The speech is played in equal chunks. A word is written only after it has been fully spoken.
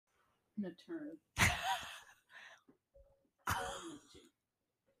I'm gonna turn.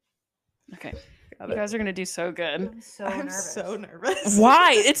 Okay. You guys are gonna do so good. I'm so nervous.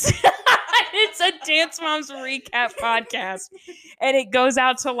 Why? It's it's a Dance Moms recap podcast, and it goes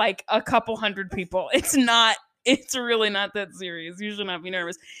out to like a couple hundred people. It's really not that serious. You should not be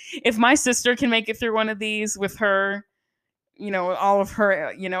nervous. If my sister can make it through one of these with her, all of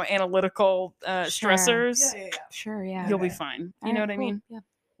her, analytical stressors, Sure, yeah. you'll be fine. You know what I mean? Yeah.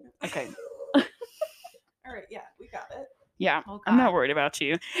 Okay. All right, yeah, we got it. Yeah, Oh, I'm not worried about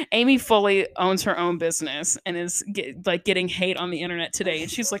you. Amy fully owns her own business and is getting hate on the internet today.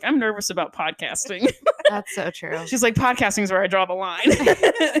 And she's like, I'm nervous about podcasting. That's so true. She's like, podcasting is where I draw the line.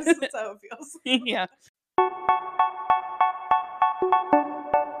 Yes, that's how it feels. Yeah.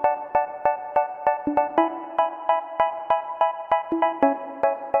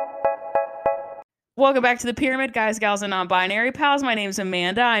 Welcome back to the Pyramid, guys, gals, and non-binary pals. My name's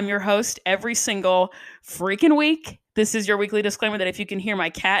Amanda. I'm your host every single freaking week. This is your weekly disclaimer that if you can hear my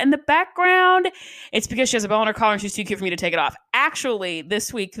cat in the background, it's because she has a bell in her collar and she's too cute for me to take it off. Actually,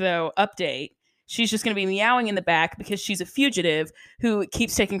 this week, though, update, she's just going to be meowing in the back because she's a fugitive who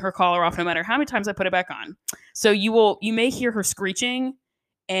keeps taking her collar off no matter how many times I put it back on. So you may hear her screeching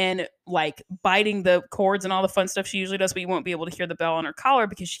and like biting the cords and all the fun stuff she usually does, but you won't be able to hear the bell on her collar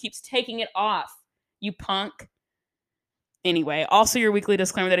because she keeps taking it off. You punk. Anyway, also your weekly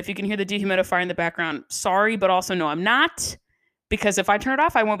disclaimer that if you can hear the dehumidifier in the background, sorry, but also no, I'm not. Because if I turn it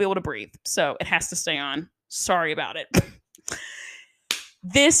off, I won't be able to breathe. So it has to stay on. Sorry about it.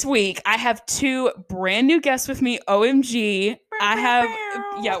 This week, I have two brand new guests with me. OMG.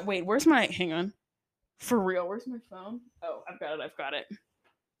 Hang on. For real, where's my phone? Oh, I've got it.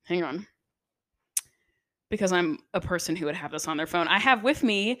 Hang on. Because I'm a person who would have this on their phone. I have with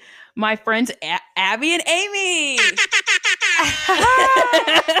me my friends Abby and Amy.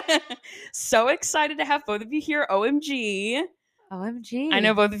 So excited to have both of you here. OMG. OMG. I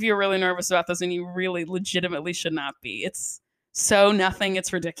know both of you are really nervous about this, and you really legitimately should not be. It's so nothing.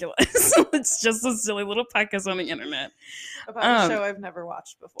 It's ridiculous. It's just a silly little podcast on the internet. About a show I've never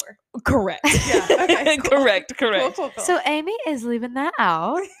watched before. Correct. Yeah. Okay. Cool. Correct. Cool. So Amy is leaving that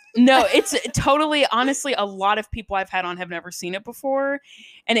out. No, it's totally, honestly, a lot of people I've had on have never seen it before.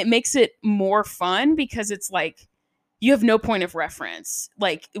 And it makes it more fun because it's like, you have no point of reference.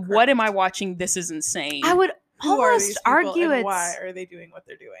 Like, what am I watching? This is insane. I would Who are almost these people argue and it's. why are they doing what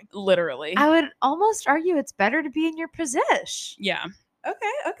they're doing? Literally. I would almost argue it's better to be in your position. Yeah.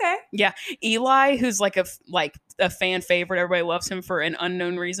 Okay. Yeah. Eli, who's like a fan favorite, everybody loves him for an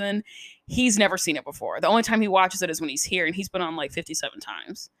unknown reason. He's never seen it before. The only time he watches it is when he's here, and he's been on like 57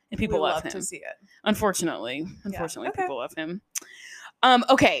 times. And people love him. To see it. Unfortunately, Okay. people love him.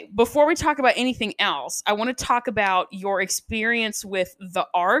 Okay, before we talk about anything else, I want to talk about your experience with the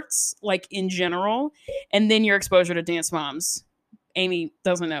arts, like in general, and then your exposure to Dance Moms. Amy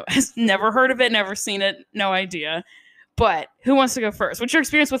doesn't know, has never heard of it, never seen it, no idea. But who wants to go first? What's your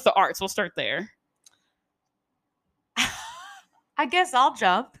experience with the arts? We'll start there. I guess I'll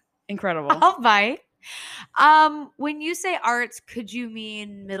jump. Incredible. I'll bite. When you say arts, could you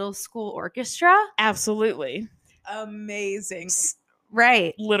mean middle school orchestra? Absolutely. Amazing.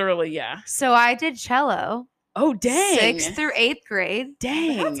 Right. Literally, yeah. So I did cello. Oh, dang. 6th through 8th grade.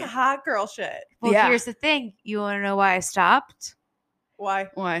 Dang. That's hot girl shit. Well, Yeah. here's the thing. You want to know why I stopped? Why?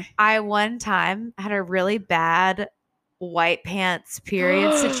 I one time had a really bad white pants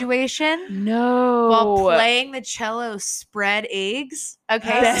period situation. No. While playing the cello spread eggs.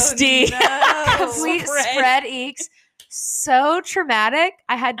 Okay. Bestie. No. Complete spread eggs. So traumatic.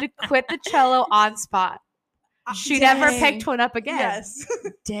 I had to quit the cello on spot. She never Dang. picked one up again. Yes.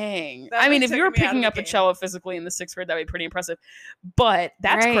 Dang. That I mean, one if took you were me out of picking the up a game. cello physically in the 6th grade, that'd be pretty impressive. But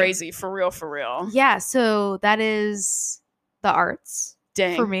that's Right. crazy. For real. Yeah. So that is the arts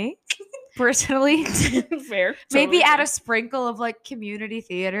Dang. for me, personally. Fair. Maybe Totally add fair. a sprinkle of like community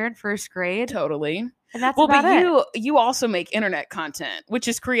theater in 1st grade. Totally. And that's Well, about but it. you also make internet content, which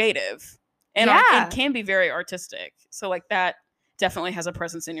is creative and Yeah. and can be very artistic. So like that definitely has a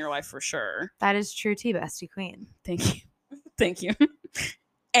presence in your life for sure. That is true tea, bestie queen. Thank you. Thank you.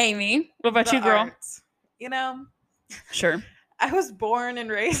 Amy, what about The you, girl? arts. You know, Sure. I was born and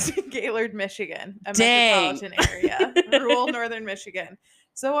raised in Gaylord, Michigan, a Dang. metropolitan area, rural northern Michigan.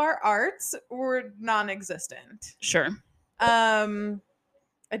 So our arts were non-existent. Sure. I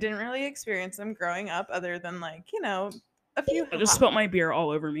didn't really experience them growing up, other than like, you know, a few. I just spilled my beer all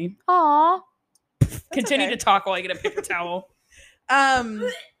over me. Aw. Continue okay. to talk while I get a paper towel.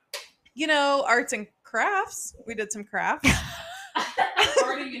 You know, arts and crafts. We did some crafts.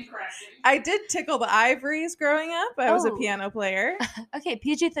 Farting and cracking. I did tickle the ivories growing up. I was a Oh. piano player. Okay,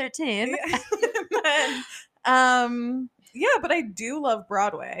 PG-13. Yeah, but I do love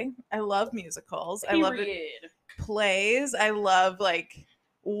Broadway. I love musicals. I love it. Period. Plays. I love like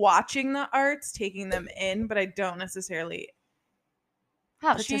watching the arts, taking them in, but I don't necessarily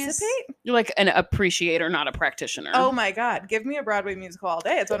Wow, she's participate. You're like an appreciator, not a practitioner. Oh my god, give me a Broadway musical all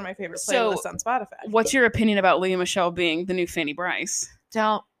day. It's one of my favorite So, playlists on Spotify. What's your opinion about Leah Michele being the new Fanny Bryce?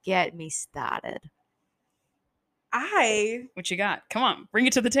 don't get me started. What you got? Come on, bring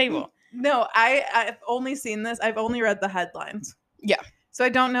it to the table. No, I've only seen this. I've only read the headlines. Yeah. So I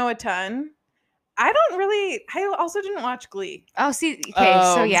don't know a ton. I also didn't watch Glee. Oh, see, okay,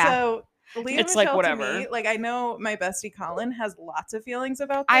 so Oh. yeah. So Leah It's like Michele whatever. to me, like I know my bestie Colin has lots of feelings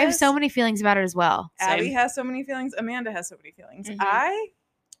about this. I have so many feelings about it as well. Abby Same. has so many feelings. Amanda has so many feelings. Mhm.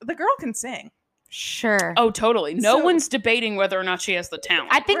 The girl can sing. Sure. Oh, totally. No So- one's debating whether or not she has the talent.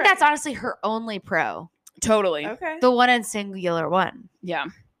 I think Right. that's honestly her only pro. Totally. Okay. The one and singular one. Yeah.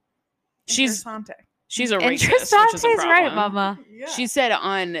 She's Interessante. a racist, which is a Interestante's right, problem. mama. Yeah. She said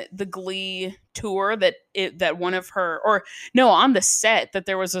on the Glee tour that one of her, or no, on the set that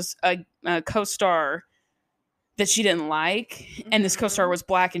there was a co-star that she didn't like, and this co-star Mhm. was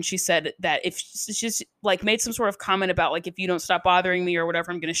black, and she said that if she's like made some sort of comment about like if you don't stop bothering me or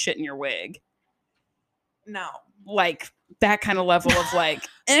whatever, I'm gonna shit in your wig, No. like that kind of level of like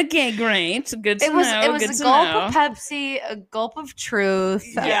okay, great, good to It was know, it was good a to gulp know. of Pepsi, a gulp of truth.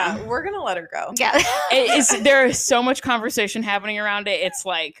 Yeah, we're gonna let her go. Yeah. There is so much conversation happening around it. It's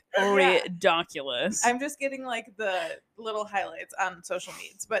like Yeah. ridiculous. I'm just getting like the little highlights on social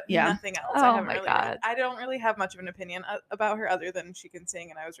medias, but Yeah. nothing else. Oh I haven't my really God. I don't really have much of an opinion about her other than she can sing,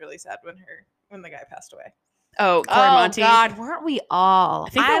 and I was really sad when the guy passed away. Oh, Corey Oh Monteith. God, weren't we all?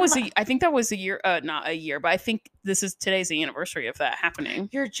 I think that was a year, not a year, but I think today's the anniversary of that happening.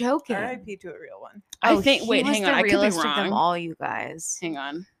 You're joking. R.I.P. to a real one. I Oh, think. he Wait, was hang the on. I could be realest of them wrong. all, you guys. Hang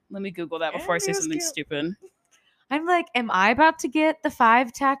on. Let me Google that before I And say he was something cute. stupid. I'm like, am I about to get the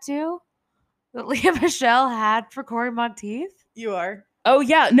 5 tattoo that Leah Michele had for Corey Monteith? You are. Oh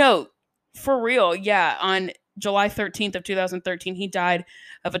yeah, no, for real. Yeah, on July 13th of 2013, he died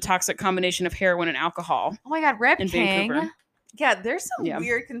of a toxic combination of heroin and alcohol. Oh my God, Rip In King. Vancouver. Yeah, there's some Yeah.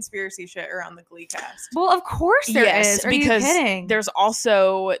 weird conspiracy shit around the Glee cast. Well, of course there is. Yes, Are because you kidding? there's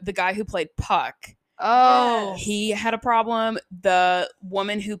also the guy who played Puck. oh, Yes. He had a problem. The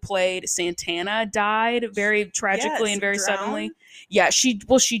woman who played Santana died very tragically Yes, and very drowned? suddenly. Yeah, she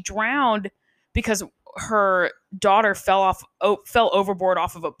drowned because her daughter fell overboard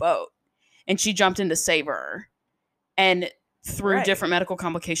off of a boat, and she jumped in to save her. And through Right. different medical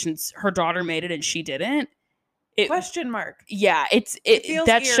complications, her daughter made it and she didn't. Question mark. Yeah, feels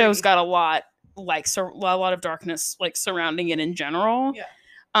that show's eerie. got a lot a lot of darkness like surrounding it in general.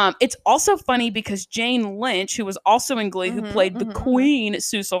 Yeah. It's also funny because Jane Lynch, who was also in Glee, who Mhm, played the mhm, mhm. Queen,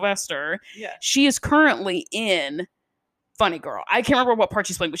 Sue Sylvester, Yeah. she is currently in Funny Girl. I can't remember what part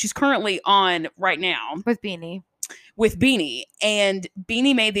she's playing, but she's currently on right now with Beanie. with Beanie. And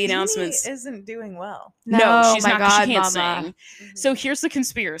Beanie made the Beanie announcements. isn't doing well. No, she's my not because God, she can't mama. sing. Mm-hmm. So here's the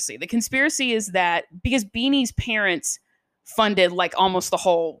conspiracy. The conspiracy is that because Beanie's parents funded like almost the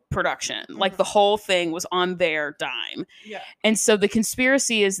whole production, like Mhm. the whole thing was on their dime. Yeah. And so the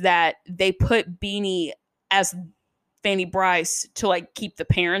conspiracy is that they put Beanie as Fanny Bryce to like keep the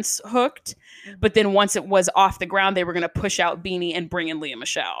parents hooked. Mhm. But then once it was off the ground, they were going to push out Beanie and bring in Leah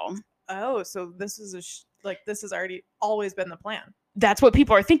Michele. Oh, so this is this has already always been the plan. That's what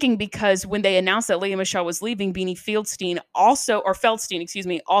people are thinking because when they announced that Leah Michele was leaving, Beanie Feldstein also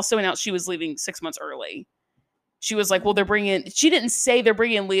announced she was leaving 6 months early. She was like, well, she didn't say they're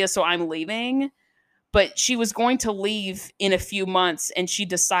bringing Leah, so I'm leaving. But she was going to leave in a few months. And she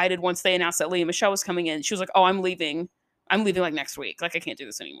decided once they announced that Leah Michele was coming in, she was like, oh, I'm leaving. I'm leaving like next week. Like, I can't do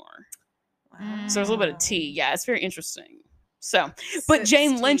this anymore. So there's a little bit of tea. Yeah, it's very interesting. So, but Sips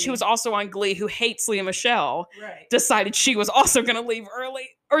Jane Lynch, tea. who was also on Glee, who hates Leah Michele, Right. decided she was also going to leave early.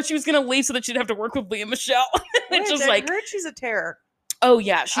 Or she was going to leave so that she'd have to work with Leah Michele. It's just I like, heard she's a terror. oh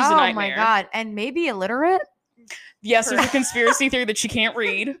yeah, she's a oh nightmare. my God. And maybe illiterate? Yes, there's a conspiracy theory that she can't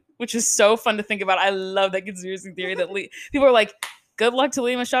read, which is so fun to think about. I love that conspiracy theory that people are like, good luck to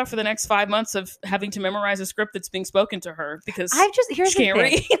Leah Michele for the next 5 months of having to memorize a script that's being spoken to her because Here's she the can't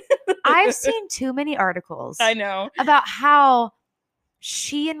thing. read. I've seen too many articles I know. about how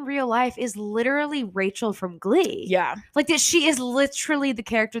she in real life is literally Rachel from Glee. Yeah. Like that she is literally the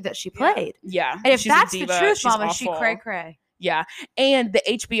character that she Yeah. played. Yeah. And if She's a that's the diva. truth, She's mama, she awful. cray cray. Yeah. And the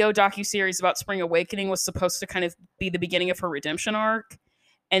HBO docuseries about Spring Awakening was supposed to kind of be the beginning of her redemption arc.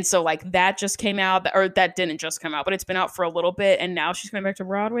 And so like that just came out, or that didn't just come out, but it's been out for a little bit, and now she's coming back to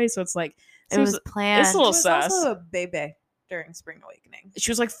Broadway. So it's like It was it's planned. a She little was sus. also a baby during Spring Awakening. She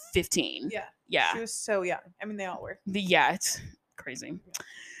was like 15. Yeah. Yeah. She was so young. I mean, they all were. Yeah, it's crazy.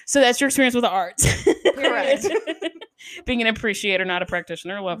 So that's your experience with the arts. Correct. Being an appreciator, not a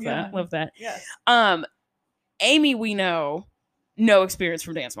practitioner. Love Yeah. that. Love that. Yes. Amy, we know, no experience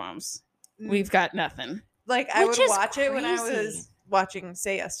from Dance Moms. We've got nothing. Like, I Which would is watch it when I crazy. was watching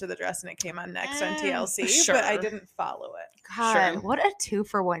Say Yes to the Dress and it came on next on TLC, sure. but I didn't follow it. God, Sure. what a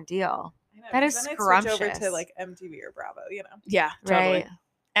 2-for-1 deal. I know, That 'cause is then I'd switch over to scrumptious. like MTV or Bravo, you know. Yeah, totally. Right.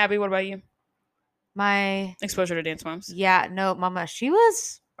 Abby, what about you? My Exposure to Dance Moms. Yeah, no, mama, she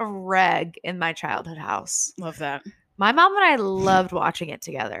was a reg in my childhood house. Love that. My mom and I loved watching it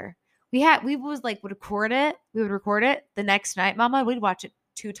together. We would record it. We would record it the next night. Mama, we'd watch it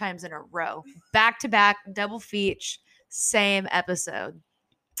 2 times in a row, back to back, double feature, same episode.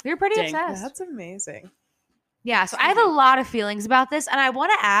 We were pretty Dang. obsessed. That's amazing. Yeah, so I have a lot of feelings about this, and I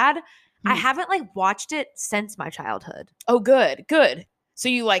want to add, I Hmm. haven't like watched it since my childhood. Oh, good. Good. So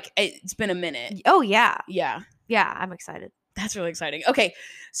you like, it's been a minute. Oh yeah, Yeah. yeah, I'm excited. That's really exciting. Okay.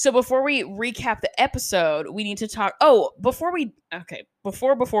 So before we recap the episode, we need to talk. Oh, before.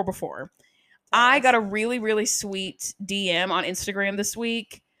 I got a really, really sweet DM on Instagram this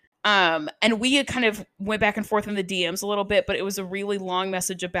week. And we had kind of went back and forth in the DMs a little bit, but it was a really long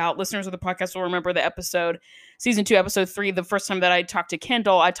message about, listeners of the podcast will remember the episode, season 2, episode 3. The first time that I talked to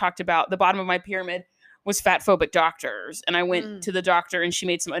Kendall, I talked about the bottom of my pyramid was fat phobic doctors. And I went to the doctor and she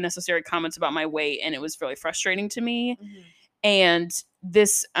made some unnecessary comments about my weight. And it was really frustrating to me. And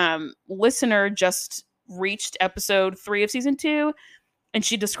this listener just reached episode 3 of season 2. And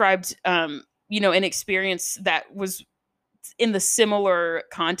she described, an experience that was in the similar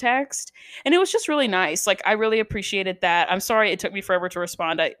context. And it was just really nice. Like, I really appreciated that. I'm sorry it took me forever to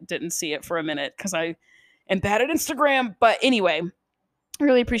respond. I didn't see it for a minute because I am bad at Instagram. But anyway, I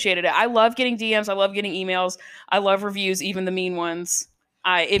really appreciated it. I love getting DMs. I love getting emails. I love reviews, even the mean ones.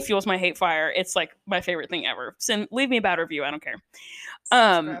 It fuels my hate fire. It's like my favorite thing ever. Leave me a bad review. I don't care.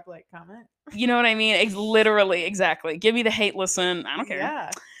 Subscribe, like, comment. You know what I mean? Literally, exactly. Give me the hate listen. I don't care. Yeah,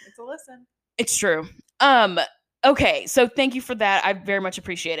 it's a listen. It's true. Okay, so thank you for that. I very much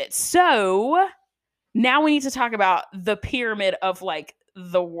appreciate it. So now we need to talk about the pyramid of like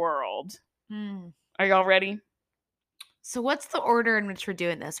the world. Are y'all ready? So what's the order in which we're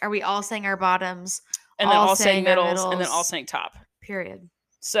doing this? Are we all saying our bottoms? And then all saying our middles, and then all saying top. Period.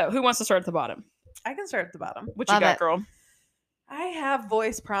 So who wants to start at the bottom? I can start at the bottom. What Love you got, it. girl? I have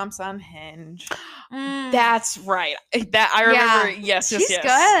voice prompts on Hinge. That's right. That I remember. Yes, She's yes.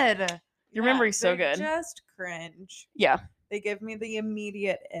 good. Your memory's so they're good. Just cringe. Yeah. They give me the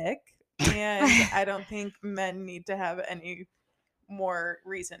immediate ick, and I don't think men need to have any more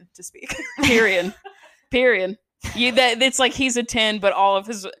reason to speak. Period. It's like he's a 10, but all of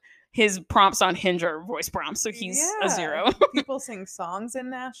his prompts on Hinge are voice prompts, so he's a 0. People sing songs in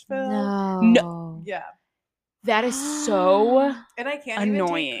Nashville. No. Yeah. That is so And I can't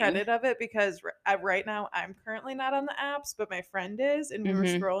annoying. even take credit of it because right now I'm currently not on the apps, but my friend is, and we were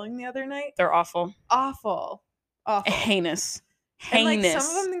scrolling the other night. They're awful. Awful. Heinous. And like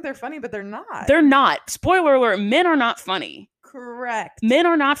some of them think they're funny, but they're not. They're not. Spoiler alert, men are not funny. Correct. Men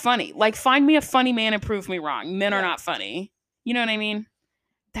are not funny. Like, find me a funny man and prove me wrong. Men are not funny. You know what I mean?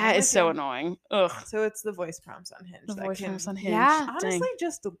 That is so annoying. Ugh. So it's the voice prompts on Hinge. The that voice can prompts on Hinge. Yeah. honestly Dang.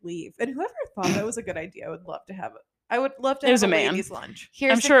 just leave. And whoever thought that was a good idea, I would love to have it. I would love to It was have a man. ladies' lunch.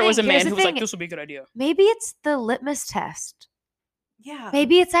 Here's I'm the sure it was a thing. man Here's who the was like, thing. this would be a good idea. Maybe it's the litmus test. Yeah.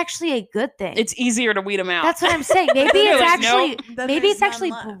 Maybe it's actually a good thing. It's easier to weed them out. That's what I'm saying. Maybe They're it's like, actually Then maybe there's it's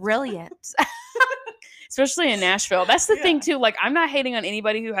actually none left. brilliant. Especially in Nashville. That's the thing, Yeah. too. Like, I'm not hating on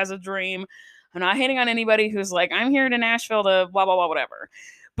anybody who has a dream. I'm not hating on anybody who's like, I'm here to Nashville to blah, blah, blah, whatever.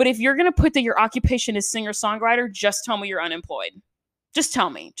 But if you're going to put that your occupation is singer-songwriter, just tell me you're unemployed. Just tell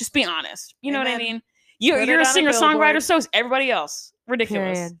me. Just be honest. You know what I Amen. mean? Put You're it a on a singer-songwriter, billboard. so is everybody else.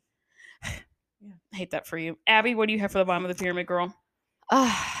 Ridiculous. Period. I hate that for you. Abby, what do you have for the bottom of the pyramid, girl?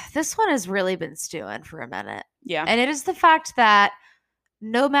 This one has really been stewing for a minute. Yeah. And it is the fact that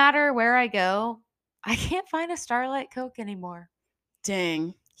no matter where I go, I can't find a Starlight Coke anymore.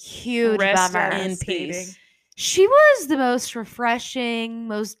 Dang. Huge Rest bummer. in Devastating. peace. She was the most refreshing,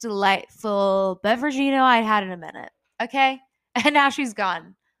 most delightful beverage I had in a minute. Okay? And now she's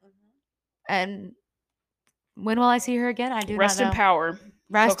gone. And when will I see her again? I do Rest not know. in power.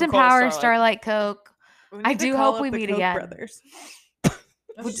 Rest in Coca-Cola power, Starlight. Starlight Coke. We I need to do call hope up we the meet Koch again. brothers.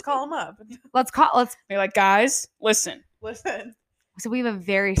 Let's just call them up. You're like, guys, listen. Listen. So we have a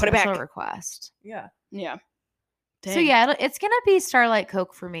very Put it special back. request. Yeah. Yeah. So Dang. yeah, it's gonna be Starlight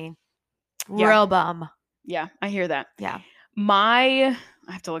Coke for me. Yeah. Real bum. Yeah, I hear that. Yeah. I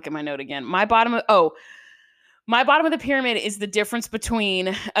have to look at my note again. My bottom of the pyramid is the difference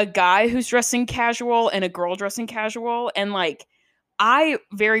between a guy who's dressing casual and a girl dressing casual. And like, I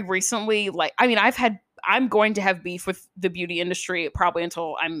very recently, like, I mean, I'm going to have beef with the beauty industry probably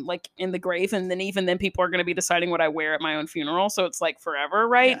until I'm like in the grave. And then even then people are going to be deciding what I wear at my own funeral. So it's like forever,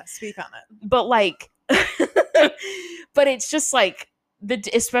 right? Yeah, speak on it. But like, but it's just like,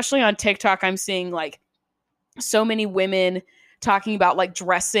 especially on TikTok, I'm seeing like so many women talking about like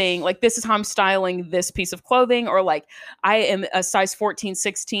dressing, like this is how I'm styling this piece of clothing, or like I am a size 14,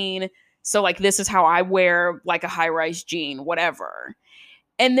 16. So like this is how I wear like a high-rise jean, whatever.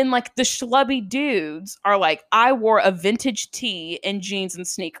 And then like the schlubby dudes are like, I wore a vintage tee and jeans and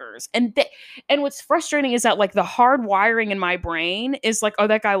sneakers. And what's frustrating is that like the hard wiring in my brain is like, oh,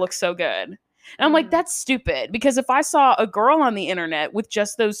 that guy looks so good. And I'm like, that's stupid. Because if I saw a girl on the internet with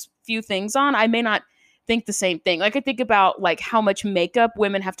just those few things on, I may not think the same thing. Like I think about like how much makeup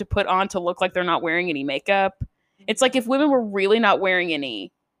women have to put on to look like they're not wearing any makeup. It's like if women were really not wearing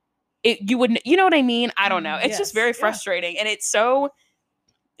any, you wouldn't, you know what I mean? I don't know. It's just very frustrating. And it's so,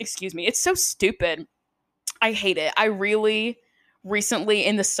 it's so stupid. I hate it. I really recently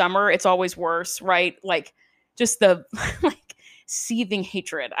in the summer, it's always worse, right? Like just the like seething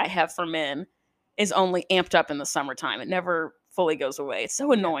hatred I have for men is only amped up in the summertime. It never fully goes away. It's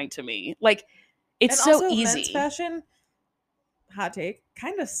so annoying to me. Like it's and so also, easy. Men's fashion, hot take,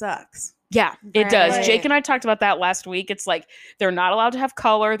 kind of sucks. Yeah, it does. Right. Jake and I talked about that last week. It's like they're not allowed to have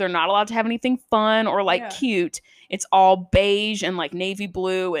color. They're not allowed to have anything fun or like cute. It's all beige and like navy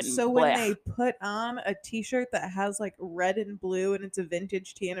blue and so when they put on a t-shirt that has like red and blue and it's a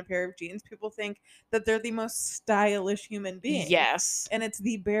vintage tee and a pair of jeans, people think that they're the most stylish human being. Yes. And it's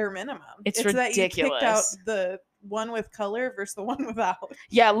the bare minimum. It's ridiculous. That you picked out the one with color versus the one without.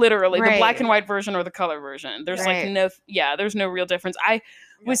 Yeah, literally. Right. The black and white version or the color version. There's like there's no real difference. I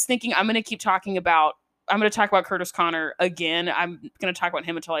was thinking I'm going to talk about Curtis Connor again. I'm going to talk about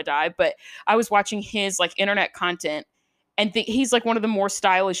him until I die. But I was watching his like internet content and he's like one of the more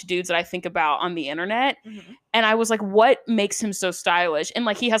stylish dudes that I think about on the internet. Mm-hmm. And I was like, what makes him so stylish? And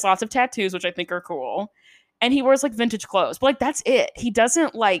like, he has lots of tattoos, which I think are cool. And he wears like vintage clothes, but like, that's it. He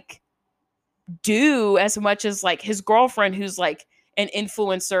doesn't like do as much as like his girlfriend, who's like an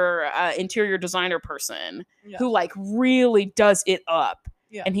influencer, interior designer person who like really does it up.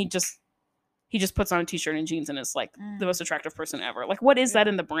 Yeah. And he just puts on a t-shirt and jeans and is like the most attractive person ever. Like, what is that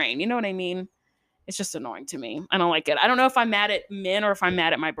in the brain? You know what I mean? It's just annoying to me. I don't like it. I don't know if I'm mad at men or if I'm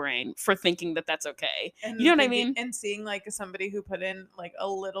mad at my brain for thinking that that's okay. And you know what I mean? And seeing like somebody who put in like a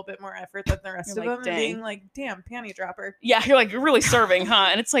little bit more effort than the rest of them and being like, damn, panty dropper. Yeah, you're like, you're really serving, huh?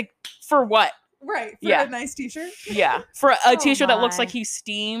 And it's like, for what? Right. For a nice t-shirt. Yeah. For a t-shirt that looks like he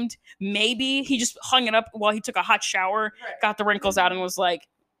steamed. Maybe he just hung it up while he took a hot shower, got the wrinkles out and was like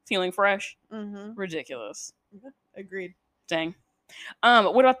feeling fresh. Mm-hmm. Ridiculous. Agreed. Dang.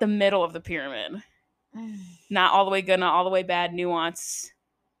 What about the middle of the pyramid? Not all the way good, not all the way bad, nuance,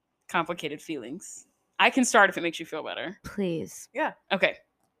 complicated feelings. I can start if it makes you feel better. Please. Yeah. Okay.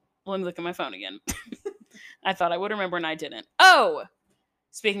 Well, let me look at my phone again. I thought I would remember and I didn't. Oh!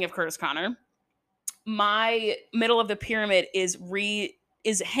 Speaking of Curtis Connor, my middle of the pyramid is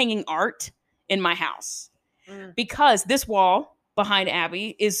hanging art in my house. Because this wall behind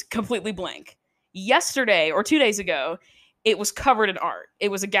Abby is completely blank. Yesterday or 2 days ago, it was covered in art. It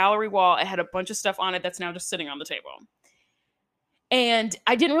was a gallery wall. It had a bunch of stuff on it that's now just sitting on the table. And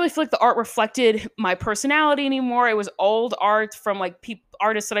I didn't really feel like the art reflected my personality anymore. It was old art from like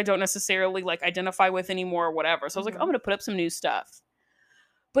artists that I don't necessarily like identify with anymore or whatever. So I was like, I'm going to put up some new stuff.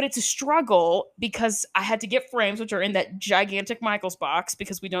 But it's a struggle because I had to get frames, which are in that gigantic Michaels box,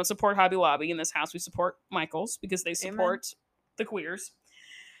 because we don't support Hobby Lobby in this house. We support Michaels because they support the queers.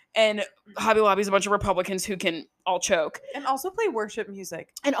 And Hobby Lobby is a bunch of Republicans who can all choke. And also play worship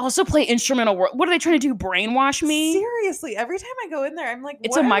music. And also play instrumental work. What are they trying to do? Brainwash me? Seriously. Every time I go in there, I'm like,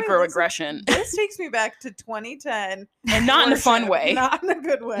 it's a microaggression. This takes me back to 2010. And not in a fun way. Not in a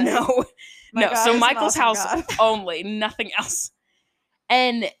good way. No. So Michael's house only. Nothing else.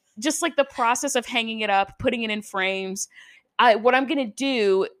 And just like the process of hanging it up, putting it in frames. What I'm going to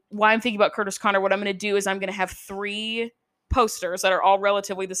do, why I'm thinking about Curtis Connor, what I'm going to do is I'm going to have 3 posters that are all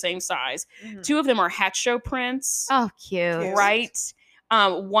relatively the same size. 2 of them are Hat Show prints. Oh, cute. Right?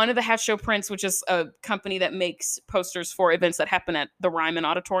 One of the Hat Show prints, which is a company that makes posters for events that happen at the Ryman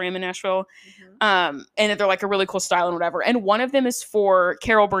Auditorium in Nashville. And they're like a really cool style and whatever. And one of them is for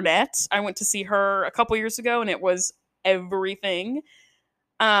Carol Burnett. I went to see her a couple years ago and it was everything.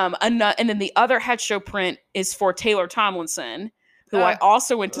 And then the other head show print is for Taylor Tomlinson, who I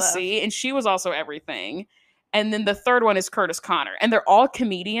also went to love. see, and she was also everything. And then the third one is Curtis Connor, and they're all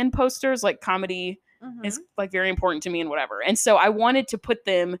comedian posters. Like comedy is like very important to me and whatever. And so I wanted to put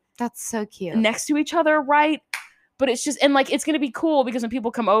them That's so cute. next to each other, right? But it's just, and like it's gonna be cool because when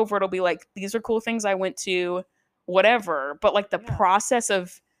people come over, it'll be like, these are cool things I went to, whatever. But like the process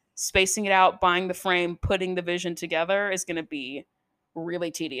of spacing it out, buying the frame, putting the vision together is gonna be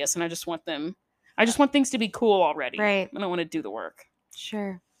really tedious. And I just want things to be cool already. Right. I don't want to do the work.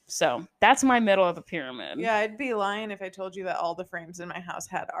 Sure. So that's my middle of the pyramid. Yeah, I'd be lying if I told you that all the frames in my house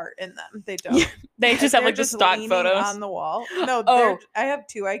had art in them. They don't. They just have They're like the stock leaning photos on the wall. No, I have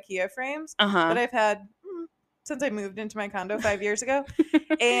 2 IKEA frames that I've had since I moved into my condo 5 years ago,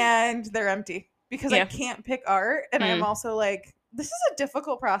 and they're empty because I can't pick art, and I'm also like, this is a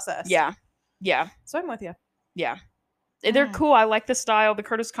difficult process. Yeah. So I'm with you. Yeah. They're cool. I like the style. The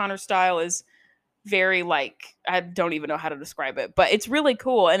Curtis Connor style is very like, I don't even know how to describe it, but it's really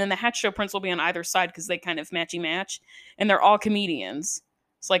cool. And then the hat show prints will be on either side because they kind of matchy match, and they're all comedians.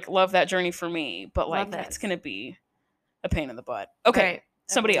 It's like, love that journey for me, but like it's gonna be a pain in the butt. Okay, Right.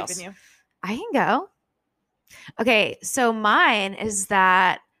 somebody else. I can go. Okay, so mine is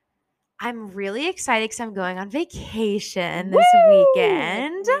that I'm really excited because I'm going on vacation this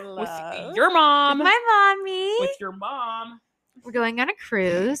weekend With your mom. with my mommy. With your mom. We're going on a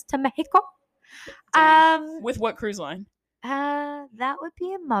cruise to Mexico. Dang. With what cruise line? That would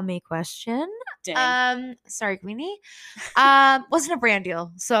be a mommy question. Dang. Sorry, Queenie. Wasn't a brand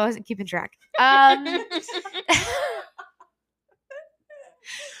deal, so I wasn't keeping track.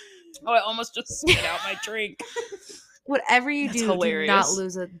 Oh, I almost just spit out my drink. Whatever you That's do, hilarious. do not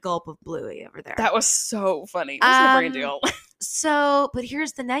lose a gulp of Bluey over there. That was so funny. It wasn't a brand deal. So, but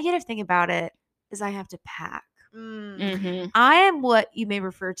here's the negative thing about it is I have to pack. Mm-hmm. I am what you may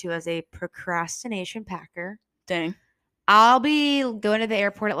refer to as a procrastination packer. Dang. I'll be going to the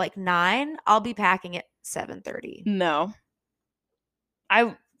airport at like 9. I'll be packing at 7:30. No.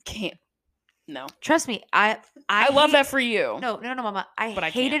 I can't. No. Trust me, I love that for you. No, Mama. I But I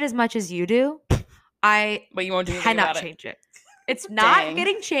hate can't. it as much as you do. But you won't do anything cannot about it. change it. It's not Dang.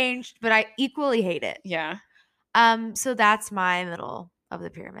 getting changed, but I equally hate it. Yeah. So that's my middle of the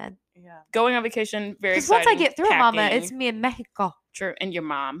pyramid. Yeah. Going on vacation, very Because exciting. once I get through, Mama, Packing. it's me in Mexico. True. And your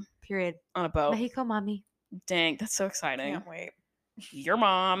mom Period. on a boat. Mexico, mommy. Dang, that's so exciting. Can't wait. Your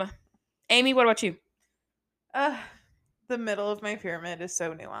mom. Amy, what about you? The middle of my pyramid is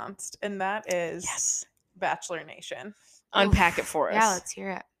so nuanced, and that is Bachelor Nation. Unpack it for us. Yeah, let's hear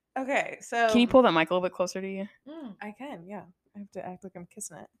it. Okay, so Can you pull that mic a little bit closer to you? I can, yeah. I have to act like I'm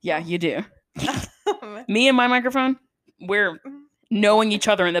kissing Yeah, you do. it. Me and my microphone, we're knowing each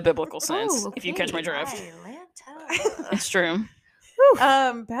other in the biblical sense, Ooh, if you catch my okay. drift. Atlanta. It's true.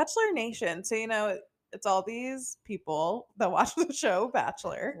 Bachelor Nation. So, it's all these people that watch the show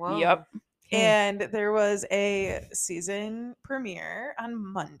Bachelor. Whoa. Yep. And there was a season premiere on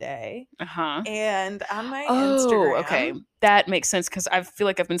Monday. Uh-huh. And on my Instagram. Okay. That makes sense because I feel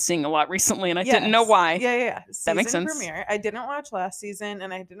like I've been seeing a lot recently and I didn't know why. Yeah. That makes Season sense. Premiere. I didn't watch last season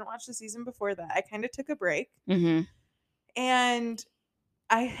and I didn't watch the season before that. I kind of took a break. Mm-hmm. And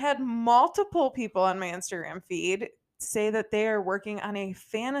I had multiple people on my Instagram feed say that they are working on a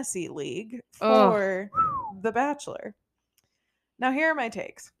fantasy league for The Bachelor. Now, here are my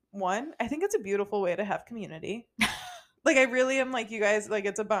takes. One, I think it's a beautiful way to have community. Like, I really am like, you guys, like,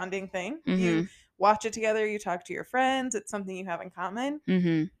 it's a bonding thing. Mm-hmm. You watch it together, you talk to your friends, it's something you have in common.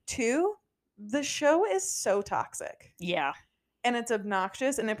 Mm-hmm. Two, the show is so toxic. Yeah. And it's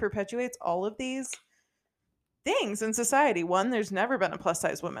obnoxious and it perpetuates all of these things in society. One, there's never been a plus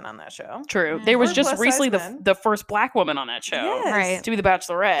size woman on that show. True. There was Or just plus-size recently men. the first black woman on that show. Yes. Right. To be the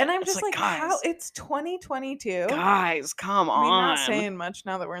Bachelorette. And I'm It's just like, guys, how? It's 2022. guys, come I mean, on. not saying much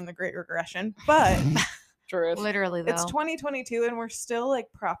now that we're in the Great Regression, but Truth. Literally, though. it's 2022 and we're still like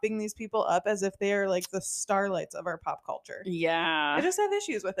propping these people up as if they are like the starlights of our pop culture. Yeah. I just have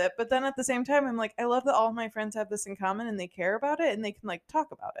issues with it. But then at the same time, I'm like, I love that all of my friends have this in common and they care about it and they can like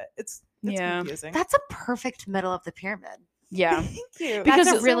talk about it. It's confusing. That's a perfect middle of the pyramid. Yeah. Thank you. Because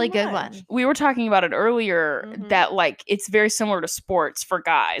That's a it's really so good much. one. We were talking about it earlier Mhm. that like it's very similar to sports for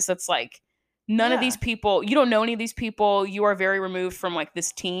guys. That's like none of Yeah. these people, you don't know any of these people. You are very removed from like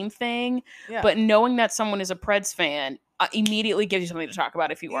this team thing. Yeah. But knowing that someone is a Preds fan immediately gives you something to talk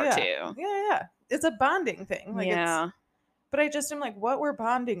about if you are Yeah. too. Yeah. It's a bonding thing. Like yeah. but I just am like, what we're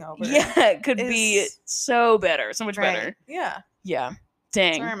bonding over. Yeah. It could be is- so better. So much Right. better. Yeah. Yeah. That's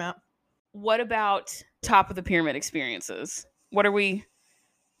Dang. where I'm at. What about top of the pyramid experiences? What are we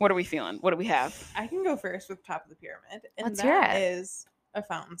feeling? What do we have? I can go first with top of the pyramid. And Let's hear that it. is a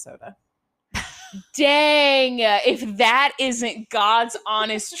fountain soda. Dang, if that isn't God's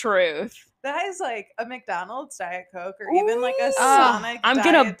honest truth. That is like a McDonald's Diet Coke or even like a Ooh. Sonic I'm Diet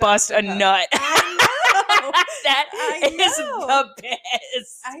gonna bust Dr. a Pepper. nut. I know. That I is know. the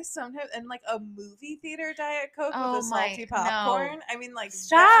best. I sometimes, and like a movie theater Diet Coke Oh with a my- salty no. popcorn. I mean, like, that-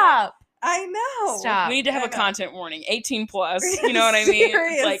 Stop. I know. Stop. We need to have I a know. content warning. 18 plus. You know what I mean?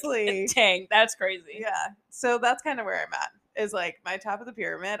 Seriously. Like, dang, that's crazy. Yeah. So that's kind of where I'm at. Is like my top of the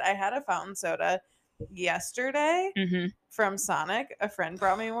pyramid. I had a fountain soda yesterday Mm-hmm. from Sonic. A friend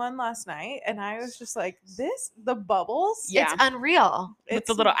brought me one last night, and I was just like, the bubbles. Yeah. It's unreal. With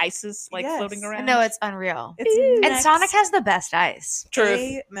the little ices like yes. floating around. No, it's unreal. It's And next. Sonic has the best ice.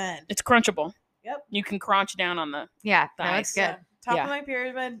 Truth. Amen. It's crunchable. Yep. You can crunch down on the. Yeah, The no, ice. it's good. Yeah. Top Yeah. of my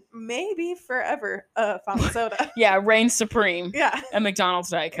pyramid, maybe forever. Fountain soda. Yeah, reigns supreme. Yeah. A McDonald's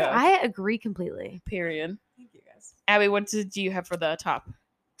Diet Coke. I agree completely. Period. Thank you guys. Abby, what did you have for the top?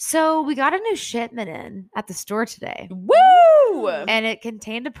 So we got a new shipment in at the store today, Woo! and it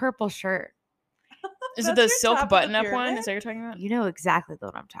contained a purple shirt. Is it That's the your silk top of the button-up one? pyramid? Is that what you're talking about? You know exactly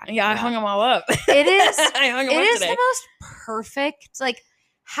what I'm talking Yeah, I about. hung them all up. It is- I hung them It up is today. the most perfect. Like,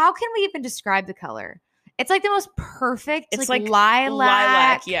 how can we even describe the color? It's like the most perfect. It's like, like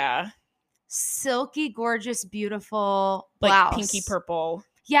lilac, yeah. silky, gorgeous, beautiful Like blouse. pinky purple.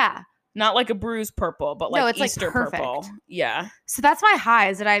 Yeah. Not like a bruised purple, but like No, it's, like, Easter perfect. purple. Yeah. So that's my high,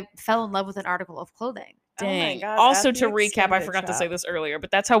 is that I fell in love with an article of clothing. Oh my Dang. God, Also, at to the recap, I extended forgot to shop. say this earlier,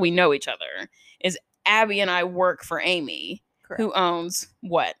 but that's how we know each other. Is Abby and I work for Amy, Correct. who owns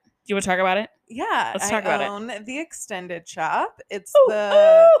what? Do you want to talk about it? Yeah, Let's talk about I it. own the extended shop. It's Ooh,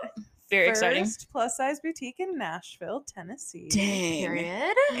 the ooh. Very exciting. first plus size boutique in Nashville, Tennessee. Dang.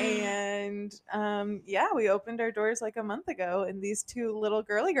 Period. And yeah, we opened our doors like a month ago, and these two little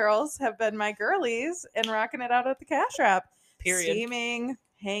girly girls have been my girlies and rocking it out at the cash wrap. Period. Steaming,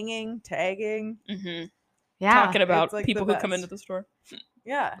 hanging, tagging. Mm-hmm. Yeah. Talking about it's, like, people the who come best. into the store.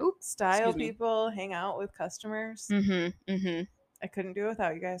 Yeah. Oops, Style excuse me. people, hang out with customers. Mm-hmm. Mm-hmm. I couldn't do it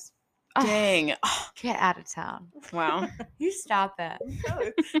without you guys. Ugh, Dang. get out of town. Wow. You stop it.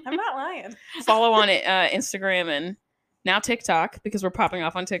 No, I'm not lying. Follow on it, Instagram and now TikTok, because we're popping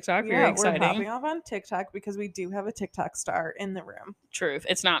off on TikTok. Very We're exciting. popping off on TikTok because we do have a TikTok star in the room. Truth.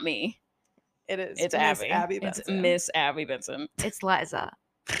 It's not me. It is. It's Miss Abby. Benson. It's Miss Abby Benson. It's Liza.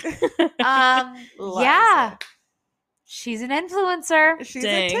 Liza. Yeah. She's an influencer. She's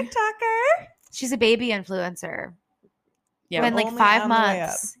Dang. a TikToker. She's a baby influencer. Yeah. In like Only 5 on the way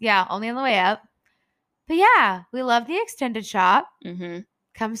months. Yeah, only on the way up. But yeah, we love the extended shop. Mm-hmm.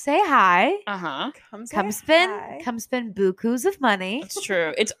 Come say hi. Uh-huh. Come, say Come spend hi. come spend bukus of money. That's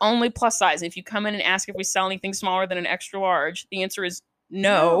true. It's only plus size. If you come in and ask if we sell anything smaller than an extra large, the answer is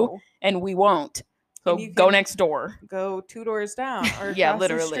no, and we won't. So And you go can- next door. Go 2 doors down, or Yeah, across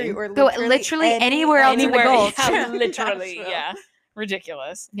the literally. street, or Go literally anywhere else in the Anywhere, Gulch. yeah, literally, Nashville. yeah.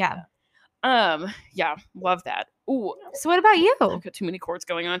 Ridiculous. Yeah. Yeah, love that. Ooh, So what about you? I've got too many chords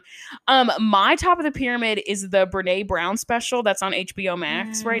going on. My top of the pyramid is the Brene Brown special that's on HBO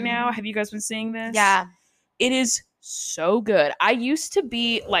Max right now. Have you guys been seeing this? Yeah. It is so good. I used to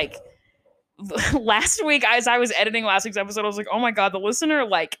be like last week as I was editing last week's episode, I was like, oh my God, the listener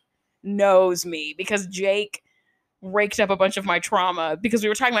like knows me because Jake raked up a bunch of my trauma because we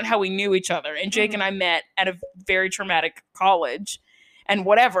were talking about how we knew each other. And Jake and I met at a very traumatic college and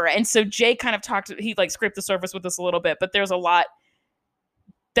whatever. And so Jake kind of he like scraped the surface with us a little bit, but there's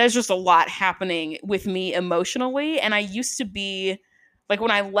just a lot happening with me emotionally. And I used to be like,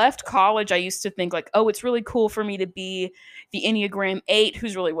 when I left college, I used to think like, oh, it's really cool for me to be the Enneagram 8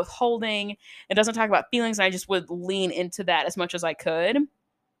 who's really withholding. It doesn't talk about feelings. And I just would lean into that as much as I could.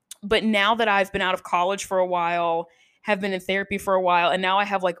 But now that I've been out of college for a while, have been in therapy for a while, and now I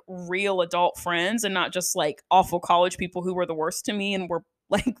have like real adult friends and not just like awful college people who were the worst to me and were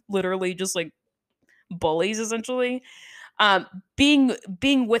like literally just like bullies essentially. Being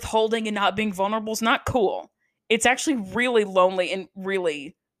withholding and not being vulnerable is not cool. It's actually really lonely and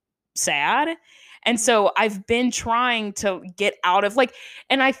really sad. And so I've been trying to get out of like,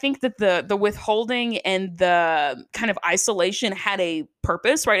 and I think that the withholding and the kind of isolation had a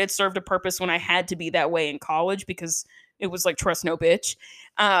purpose, right? It served a purpose when I had to be that way in college because it was like trust no bitch.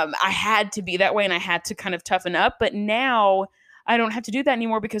 I had to be that way and I had to kind of toughen up. But now I don't have to do that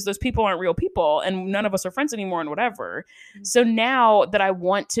anymore because those people aren't real people and none of us are friends anymore and whatever. Mm-hmm. So now that I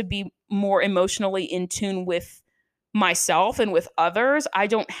want to be more emotionally in tune with myself and with others, I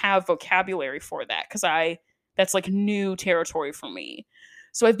don't have vocabulary for that because that's like new territory for me.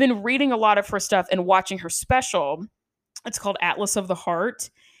 So I've been reading a lot of her stuff and watching her special. It's called Atlas of the Heart,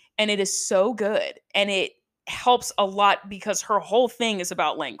 and it is so good. And helps a lot because her whole thing is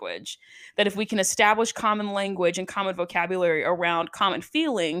about language. That if we can establish common language and common vocabulary around common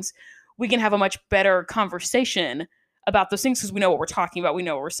feelings, we can have a much better conversation about those things because we know what we're talking about, we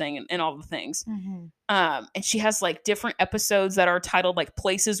know what we're saying, and all the things. Mm-hmm. And she has like different episodes that are titled like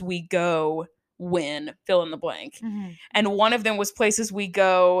places we go when fill in the blank. Mm-hmm. And one of them was places we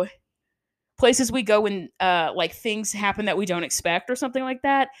go when like things happen that we don't expect or something like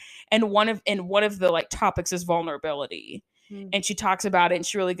that. And one of the like topics is vulnerability. And she talks about it and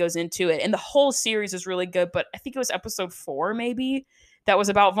she really goes into it. And the whole series is really good, but I think it was episode 4 maybe that was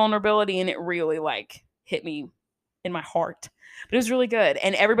about vulnerability, and it really like hit me in my heart. But it was really good,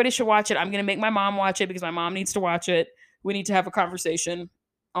 and everybody should watch it. I'm gonna make my mom watch it because my mom needs to watch it. We need to have a conversation,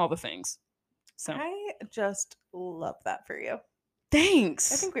 all the things. So I just love that for you.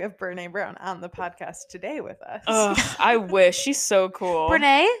 thanks. I think we have Brene Brown on the podcast today with us. I wish. She's so cool.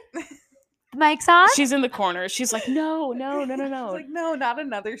 Brene, the mic's on. She's in the corner. She's like, no. She's like, no, not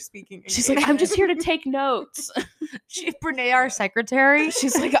another speaking. She's like, I'm just here to take notes. Brene, our secretary.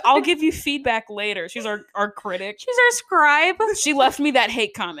 She's like, I'll give you feedback later. She's our critic. She's our scribe. She left me that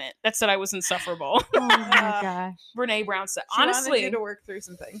hate comment that said I was insufferable. Oh my gosh. Brene Brown said, She wanted honestly, you to work through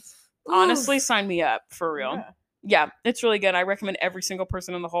some things. honestly, sign me up for real. Yeah. Yeah, it's really good. I recommend every single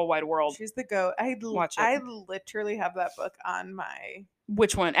person in the whole wide world. She's the goat. Watch it. I literally have that book on my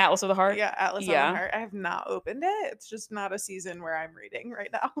Which one? Atlas of the Heart? Atlas on the Yeah. Heart. I have not opened it. It's just not a season where I'm reading right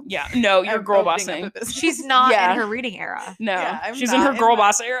now. Yeah. No, you're I'm girl opening up bossing. a business. She's not Yeah. in her reading era. No, Yeah, I'm she's in not her in girl my-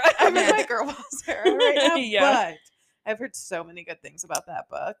 boss era. I'm in my girl boss era right now. Yeah. But I've heard so many good things about that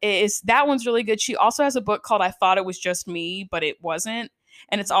book. That one's really good. She also has a book called I Thought It Was Just Me, but it wasn't.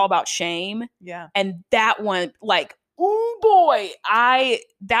 And it's all about shame. Yeah. And that one, like, oh boy,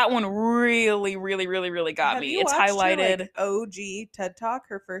 that one really, really, really, really got Have me. you It's watched her, highlighted. like, OG TED Talk,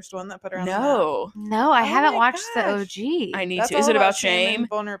 her first one that put her on the map? No, No, I Oh haven't my watched gosh. the OG. I need That's to. Is all it about shame shame? and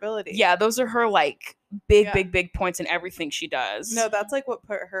vulnerability. Yeah, those are her like big, Yeah. big points in everything she does. No, that's like what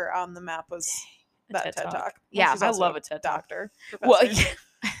put her on the map was A that TED TED Talk. Talk. Yeah, she's I also love a a TED Talk. doctor. Well, professor. yeah.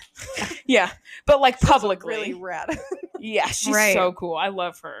 Yeah, but like She's publicly. really rad. Yeah, she's Right. so cool. I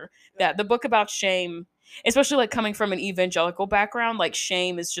love her. That the book about shame, especially like coming from an evangelical background, like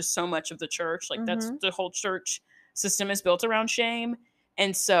shame is just so much of the church. Like that's the whole church system is built around shame.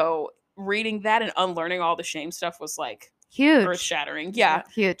 And so reading that and unlearning all the shame stuff was like Huge. earth shattering. Yeah,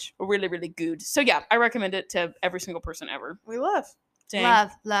 Huge. really, really good. So yeah, I recommend it to every single person ever. We love. Dang.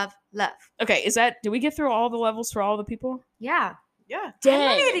 Love, love, love. Okay, did we get through all the levels for all the people? Yeah. Yeah. I'm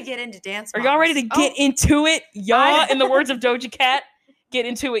Dang. ready to get into dance. Are y'all ready to get into it, y'all? In the words of Doja Cat, get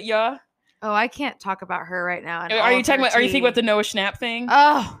into it, y'all. Oh, I can't talk about her right now. and Are all you of talking her about? Are you thinking tea. about the Noah Schnapp thing?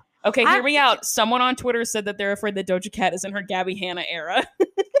 Oh, Okay, hear I'm- me out. Someone on Twitter said that they're afraid that Doja Cat is in her Gabby Hanna era.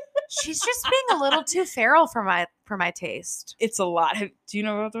 she's just being a little too feral for my taste. It's a lot. Do you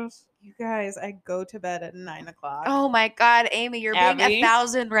know about those? You guys, I go to bed at 9 o'clock. Oh my God, Amy, you're being Abby?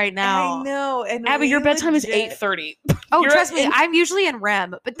 1,000 right now. I know. And Abby, your we bedtime is legit- 8:30. Oh, You're trust me, in- I'm usually in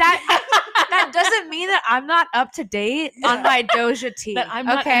REM, but that doesn't mean that I'm not up to date on my Doja tea. That I'm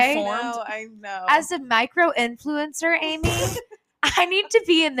not okay? informed. No, I know. As a micro influencer, Amy, I need to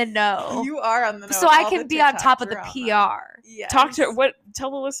be in the know You are on the know. so of I all can the be on TikToks top of the around PR. them. Yes. Talk to her.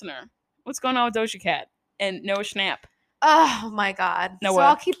 Tell the listener what's going on with Doja Cat and Noah Schnapp. Oh my God. So Noah.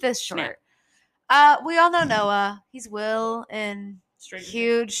 I'll keep this short. We all know Noah. He's Will in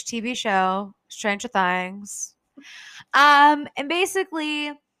huge TV show, Stranger Things. And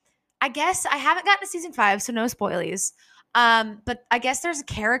basically, I guess I haven't gotten to season 5, so no spoilies. But I guess there's a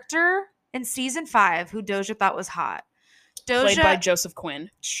character in season 5 who Doja thought was hot. Played by Joseph Quinn.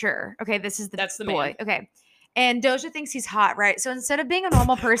 Sure. Okay, this is That's the boy. man. Okay. And Doja thinks he's hot, right? So instead of being a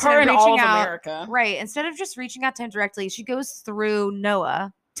normal person Her and and reaching all of out, America. right? Instead of just reaching out to him directly, she goes through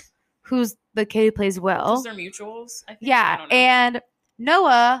Noah, who's the kid who plays Will. Because they're mutuals. I think. I Yeah, don't know. and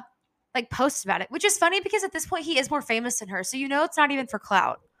Noah like posts about it, which is funny because at this point he is more famous than her, so you know it's not even for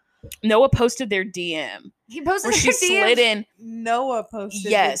clout. Noah posted their DM He posted where she their DMs. slid in. Noah posted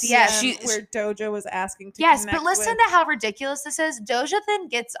Yes. the Yes. DM where Doja was asking to Yes, connect but listen with. to how ridiculous this is. Doja then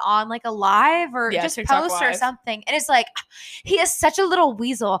gets on like a live or Yeah, just TikTok post or live. something, and it's like he is such a little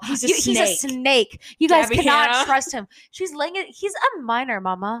weasel. He's a He's a snake. snake. You guys Gabby cannot Hanna. trust him. She's laying it. He's a minor,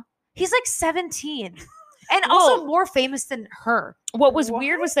 Mama. He's like 17, and also Well- more famous than her. What was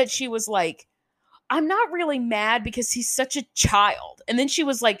weird was that she was like, I'm not really mad because he's such a child. And then she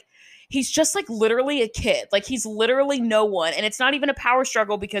was like, he's just like literally a kid. Like he's literally no one. And it's not even a power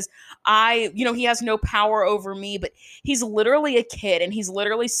struggle because he has no power over me, but he's literally a kid and he's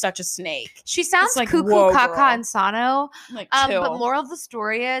literally such a snake. She sounds like, cuckoo, whoa, caca, girl. and sano. I'm like, But chill. moral of the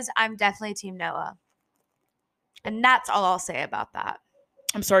story is, I'm definitely Team Noah. And that's all I'll say about that.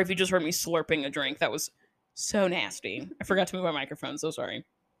 I'm sorry if you just heard me slurping a drink. That was so nasty. I forgot to move my microphone. So sorry.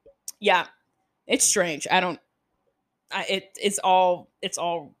 Yeah, it's strange. It's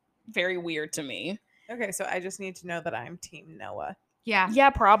all very weird to me. Okay, so I just need to know that I'm Team Noah. Yeah,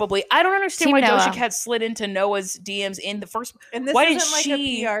 probably. I don't understand Team why Noah. Doja Cat slid into Noah's DMs in the first. And this Why isn't didn't like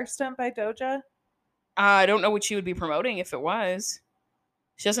she- a PR stunt by Doja? I don't know what she would be promoting if it was.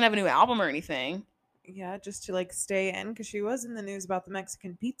 She doesn't have a new album or anything. Yeah, just to like stay in because she was in the news about the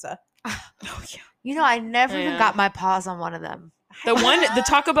Mexican pizza. Oh yeah, You know, I never even Yeah. got my paws on one of them. the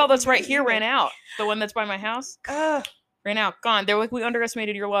Taco Bell that's right here Either. ran out. The one that's by my house Ugh, ran out, gone. They're like, we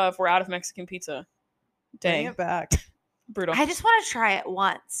underestimated your love. We're out of Mexican pizza. bring Dang, it back. brutal. I just want to try it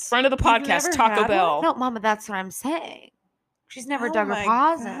once. Friend of the You've podcast, never Taco had Bell. No, Mama, that's what I'm saying. She's never Oh dug her my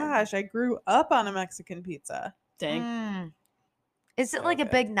paws in. gosh, I grew up on a Mexican pizza. Dang. Mm. Is it So like a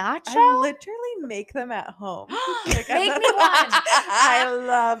good. big nacho? I literally make them at home. Make I'm me not- one. I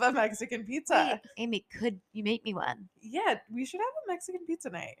love a Mexican pizza. Wait, Amy, could you make me one? Yeah, we should have a Mexican pizza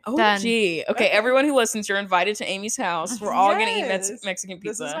night. Oh, Done. gee. Okay, Okay. everyone who listens, you're invited to Amy's house. We're all gonna eat Yes. Mexican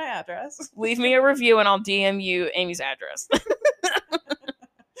This pizza. is my address. Leave me a review and I'll DM you Amy's address.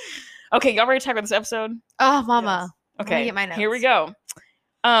 Okay, y'all ready to talk about this episode? Oh, Mama. Let me Okay, get my here we notes.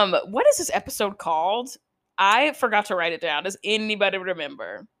 go. What is this episode called? I forgot to write it down. Does anybody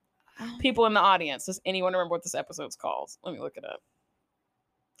remember? People in the audience, does anyone remember what this episode's called? Let me look it up.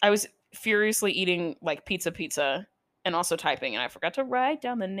 I was furiously eating like pizza and also typing, and I forgot to write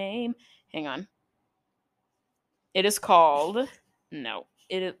down the name. Hang on. It is called. No,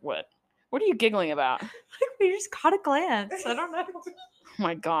 it is what? What are you giggling about? We just caught a glance. I don't know. Oh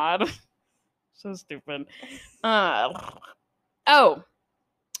my god. So stupid. Oh.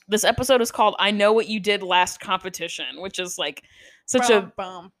 This episode is called I Know What You Did Last Competition, which is like such a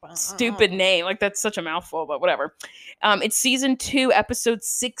stupid name. Like that's such a mouthful, but whatever. It's season 2, episode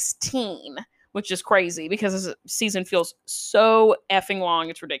 16, which is crazy because this season feels so effing long.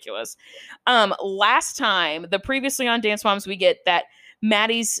 It's ridiculous. Last time, the previously on Dance Moms, we get that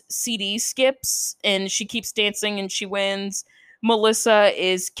Maddie's CD skips and she keeps dancing and she wins. Melissa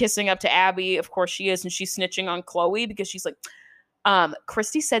is kissing up to Abby. Of course she is. And she's snitching on Chloe because she's like,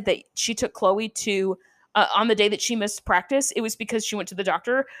 Christy said that she took Chloe to, on the day that she missed practice, it was because she went to the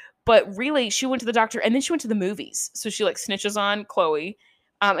doctor, but really she went to the doctor and then she went to the movies. So she like snitches on Chloe.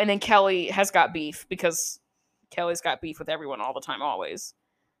 And then Kelly has got beef because Kelly's got beef with everyone all the time, always.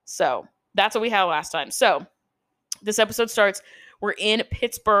 So that's what we had last time. So this episode starts, we're in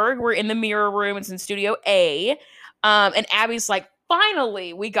Pittsburgh. We're in the mirror room. It's in Studio A. And Abby's like,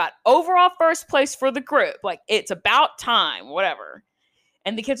 finally, we got overall first place for the group. Like, it's about time, whatever.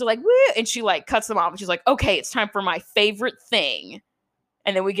 And the kids are like, woo! And she like cuts them off. And she's like, okay, it's time for my favorite thing.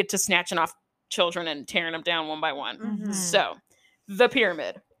 And then we get to snatching off children and tearing them down one by one. Mhm. So, the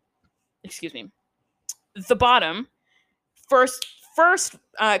pyramid. Excuse me. The bottom. First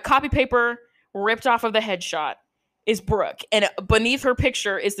copy paper ripped off of the headshot is Brooke. And beneath her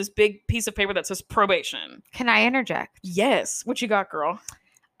picture is this big piece of paper that says probation. Can I interject? Yes. What you got, girl?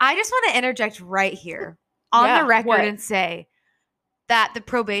 I just want to interject right here on Yeah, the record what? and say that the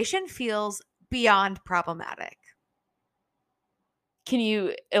probation feels beyond problematic. Can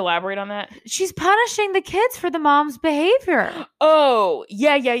you elaborate on that? She's punishing the kids for the mom's behavior. Oh,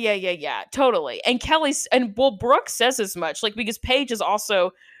 yeah. Totally. And Brooke says as much, like, because Paige is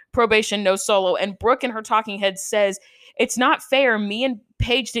also probation, no solo. And Brooke in her talking head says, it's not fair. Me and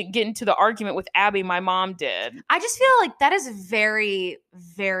Paige didn't get into the argument with Abby. My mom did. I just feel like that is very,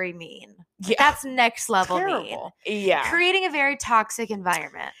 very mean. Yeah. That's next level mean. Terrible. Yeah. Creating a very toxic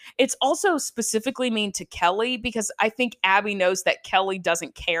environment. It's also specifically mean to Kelly because I think Abby knows that Kelly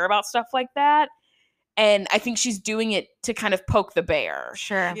doesn't care about stuff like that. And I think she's doing it to kind of poke the bear.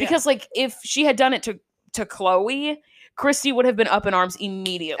 Sure. Yeah. Because like if she had done it to Chloe, Christy would have been up in arms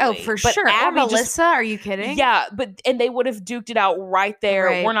immediately. Oh, for But sure. Or Abby Melissa, just- are you kidding? yeah, and they would have duked it out right there.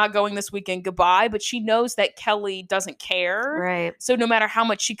 Right. We're not going this weekend. Goodbye. But she knows that Kelly doesn't care. Right. So no matter how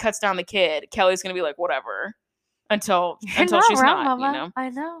much she cuts down the kid, Kelly's gonna be like, whatever. Until You're she's wrong, not, Mama. you know. I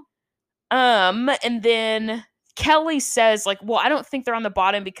know. And then Kelly says, like, well, I don't think they're on the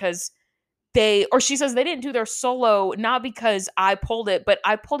bottom because she says they didn't do their solo, not because I pulled it, but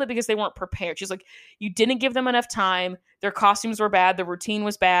I pulled it because they weren't prepared. She's like, you didn't give them enough time. Their costumes were bad. The routine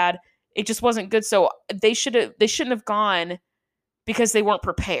was bad. It just wasn't good. So they shouldn't have gone because they weren't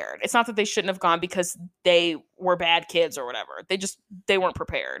prepared. It's not that they shouldn't have gone because they were bad kids or whatever. They weren't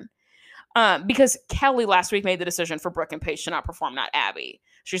prepared. Because Kelly last week made the decision for Brooke and Paige to not perform, not Abby.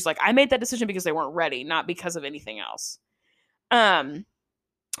 She's like, I made that decision because they weren't ready, not because of anything else. And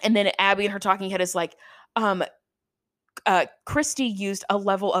then Abby in her talking head is like, Christy used a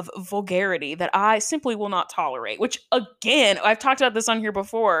level of vulgarity that I simply will not tolerate, which again, I've talked about this on here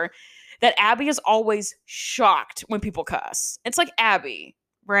before, that Abby is always shocked when people cuss. It's like, Abby,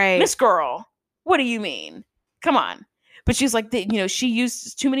 Right. Miss Girl, what do you mean? Come on. But she's like, she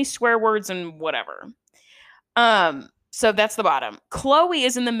used too many swear words and whatever. So that's the bottom. Chloe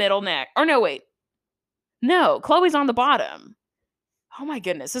is in the middle next. Or no, wait. No, Chloe's on the bottom. Oh my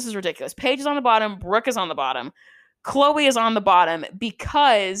goodness, this is ridiculous. Paige is on the bottom. Brooke is on the bottom. Chloe is on the bottom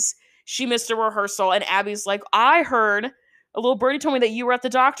because she missed a rehearsal, and Abby's like, I heard a little birdie told me that you were at the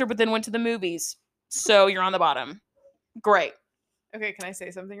doctor but then went to the movies. So you're on the bottom. Great. Okay, can I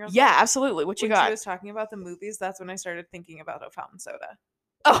say something real quick? Yeah, absolutely. What you When got? she was talking about the movies, that's when I started thinking about a fountain soda.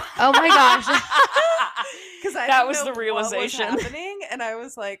 Oh my gosh. Because that was the realization. What was happening, and I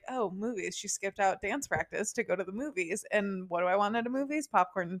was like, "Oh, movies." She skipped out dance practice to go to the movies, and what do I want at a movies?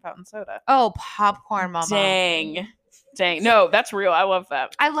 Popcorn and fountain soda. Oh, popcorn, mama. Dang. No, that's real. I love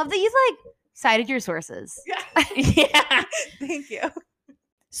that. I love that you've cited your sources. Yeah. Yeah. Thank you.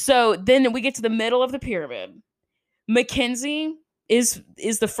 So then we get to the middle of the pyramid. Mackenzie is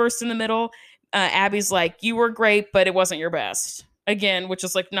the first in the middle. Abby's like, you were great, but it wasn't your best. Again, which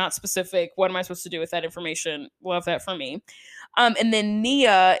is not specific. What am I supposed to do with that information? Love that for me. And then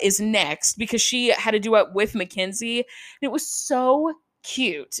Nia is next because she had a duet with Mackenzie. And it was so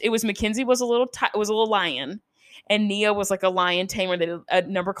cute. It was Mackenzie was a little lion, and Nia was like a lion tamer. They did a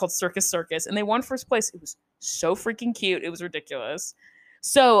number called Circus Circus, and they won first place. It was so freaking cute. It was ridiculous.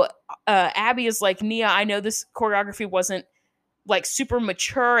 So Abby is like, Nia, I know this choreography wasn't super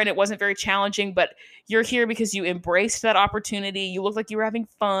mature and it wasn't very challenging, but you're here because you embraced that opportunity. You looked like you were having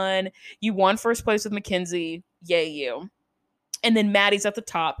fun. You won first place with Mackenzie. Yay, you. And then Maddie's at the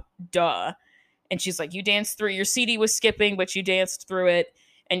top. Duh. And she's like, you danced through, your CD was skipping, but you danced through it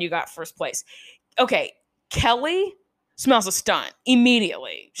and you got first place. Okay. Kelly smells a stunt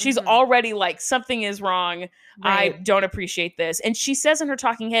immediately. She's already like, something is wrong. Right. I don't appreciate this. And she says in her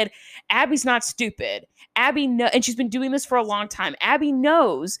talking head, Abby's not stupid. Abby and she's been doing this for a long time. Abby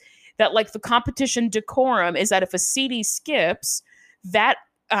knows that the competition decorum is that if a CD skips, that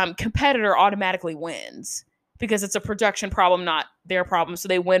competitor automatically wins because it's a production problem, not their problem. So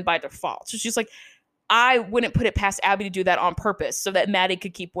they win by default. So she's like, I wouldn't put it past Abby to do that on purpose so that Maddie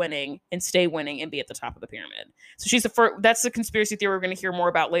could keep winning and stay winning and be at the top of the pyramid. So she's the first. That's the conspiracy theory we're going to hear more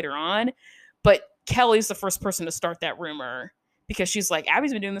about later on. But Kelly's the first person to start that rumor because she's like,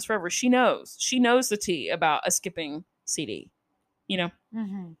 Abby's been doing this forever. She knows the tea about a skipping CD,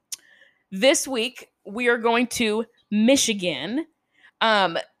 Mm-hmm. This week we are going to Michigan.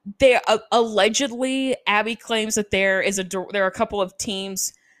 They allegedly, Abby claims that there are a couple of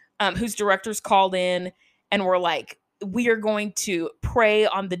teams whose directors called in and were like, we are going to prey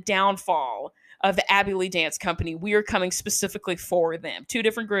on the downfall of the Abby Lee Dance Company. We are coming specifically for them. Two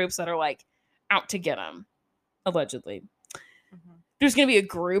different groups that are out to get them, allegedly. Mm-hmm. There's going to be a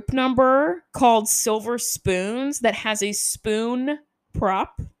group number called Silver Spoons that has a spoon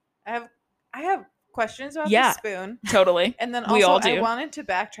prop. I have questions about the spoon. Totally. And then we also all do. I wanted to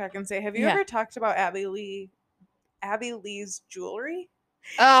backtrack and say, have you ever talked about Abby Lee's jewelry?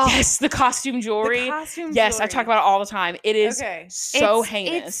 Oh, yes, the costume jewelry. Yes, I talk about it all the time. It is so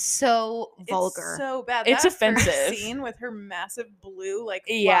heinous. It's so vulgar. It's so bad. It's offensive. First scene with her massive blue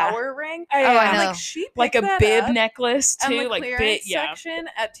flower ring. Oh, I know. She like a bib necklace too. And the clearance section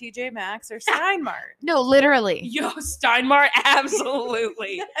at TJ Maxx or Steinmart. No, literally. Yo, Steinmart,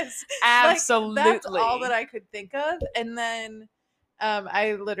 absolutely. Yes, absolutely. That's all that I could think of. And then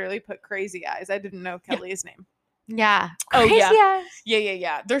I literally put Crazy Eyes. I didn't know Kelly's name. Yeah. Crazy eyes.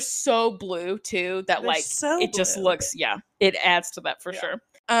 Yeah. They're so blue too that it just looks, it adds to that for sure.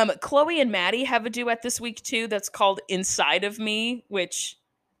 Chloe and Maddie have a duet this week too that's called Inside of Me, which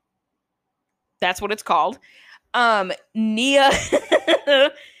that's what it's called. Nia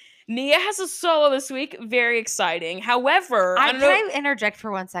has a solo this week. Very exciting. However, can I interject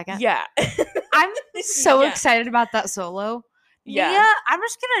for 1 second? Yeah. I'm so excited about that solo. Yeah. Nia, I'm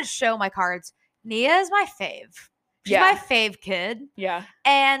just going to show my cards. Nia is my fave. She's my fave kid. Yeah.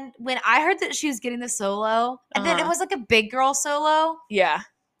 And when I heard that she was getting the solo, and then it was like a big girl solo. Yeah.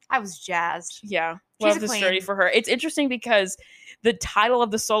 I was jazzed. Yeah. She's Love this journey for her. It's interesting because the title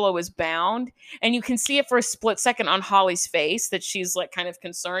of the solo is Bound, and you can see it for a split second on Holly's face that she's kind of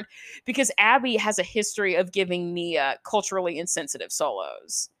concerned because Abby has a history of giving Nia culturally insensitive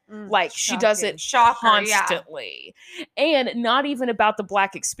solos. She does it constantly. And not even about the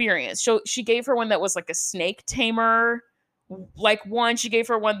Black experience. So she gave her one that was like a snake tamer. One, she gave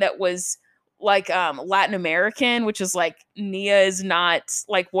her one that was Latin American, which is Nia is not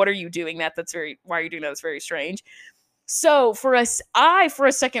what are you doing that? Why are you doing that? That's very strange. So for us, I for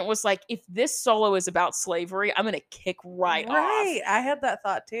a second was like, if this solo is about slavery, I'm gonna kick right off. Right. I had that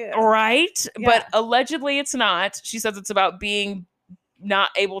thought too. Right? Yeah. But allegedly it's not. She says it's about being not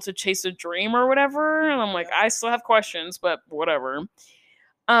able to chase a dream or whatever. And I'm like, I still have questions, but whatever.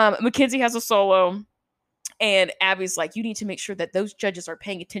 Mackenzie has a solo. And Abby's like, you need to make sure that those judges are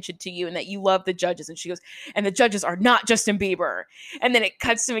paying attention to you and that you love the judges. And she goes, and the judges are not Justin Bieber. And then it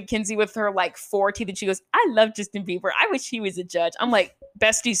cuts to Mackenzie with her like 4 teeth. And she goes, I love Justin Bieber. I wish he was a judge. I'm like,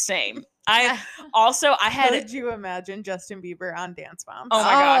 bestie, same. I had. Could you imagine Justin Bieber on Dance Moms? Oh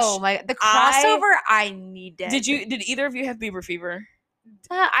my gosh. Oh my, the crossover I needed. Did either of you have Bieber fever?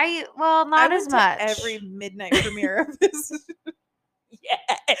 Not I as went to much. every midnight premiere of this.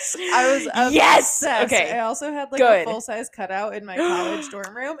 Yes. I was yes. obsessed. Okay. I also had like Good. a full size cutout in my college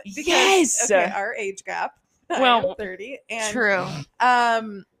dorm room. Because, Yes. Okay, our age gap. Well, I'm 30. And True.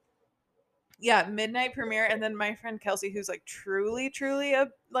 Yeah, midnight premiere, and then my friend Kelsey, who's like truly a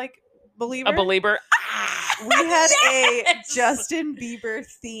like believer. A believer. We had Yes! a Justin Bieber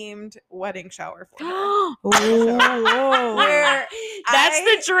themed wedding shower for her. Whoa. Where That's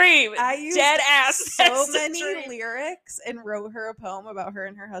the dream. I used Dead ass. so That's the many dream. lyrics and wrote her a poem about her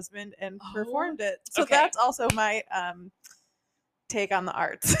and her husband and Oh, performed it. So okay. that's also my take on the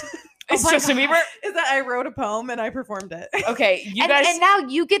arts. It's my Justin God. Bieber. Is that I wrote a poem and I performed it. Okay, you and, guys. and now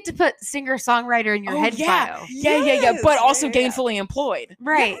you get to put singer-songwriter in your head bio. Yeah. Yes. But also Yeah. gainfully employed.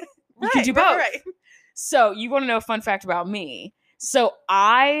 Right. You can do both. Right. So you want to know a fun fact about me? So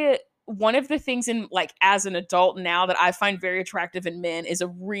one of the things in like as an adult now that I find very attractive in men is a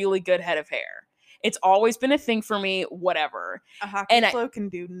really good head of hair. It's always been a thing for me. Whatever. A hockey flow can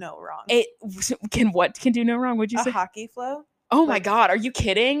do no wrong. It can do no wrong. Would you A say? hockey flow? Oh my God, are you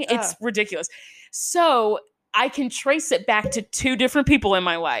kidding? It's Oh. ridiculous. So I can trace it back to 2 different people in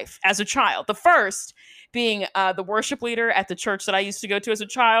my life as a child. The first being the worship leader at the church that I used to go to as a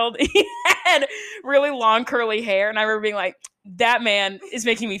child. He had really long curly hair. And I remember being like, that man is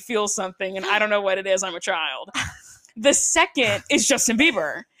making me feel something. And I don't know what it is. I'm a child. The second is Justin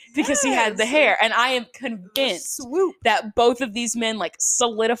Bieber because he had the Yes. hair. And I am convinced Swoop. that both of these men like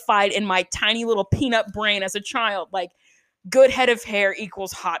solidified in my tiny little peanut brain as a child, like good head of hair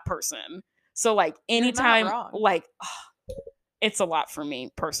equals hot person. So like anytime, wrong. like it's a lot for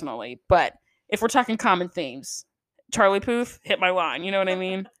me personally. But if we're talking common themes, Charlie Puth hit my line. You know what I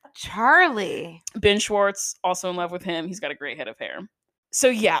mean? Charlie. Ben Schwartz, also in love with him. He's got a great head of hair. So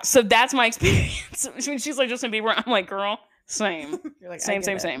yeah, so that's my experience. When she's like Justin Bieber, I'm like, girl, same. You're like, Same.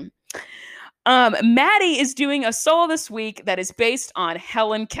 I get it. Maddie is doing a solo this week that is based on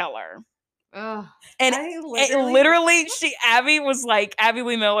Helen Keller. Ugh. And I it literally, Abby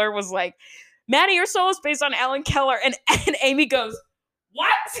Lee Miller was like, Maddie, your solo is based on Helen Keller. And Amy goes,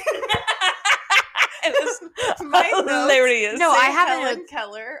 what? It was My notes hilarious. No, I say haven't Helen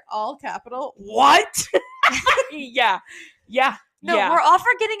Keller, all capital. What? Yeah. No, we're all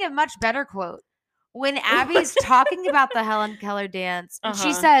forgetting a much better quote. When Abby's talking about the Helen Keller dance, and she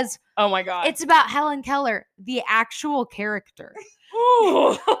Uh-huh. says, Oh my God. it's about Helen Keller, the actual character.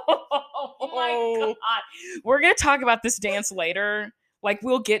 Oh my God. We're going to talk about this dance later. Like,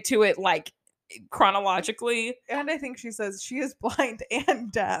 we'll get to it, like, chronologically. And I think she says she is blind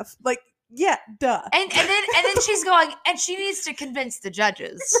and deaf. Like, yeah, duh. And then she's going, and she needs to convince the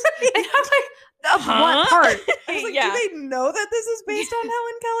judges. And I'm like, of Huh? what part? I was like, Yeah. do they know that this is based on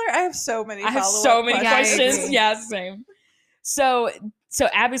Helen Keller? I have so many. I have follow-up so many Yeah, I questions. agree. Yeah, same. So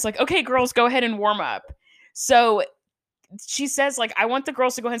Abby's like, okay, girls, go ahead and warm up. So she says, like, I want the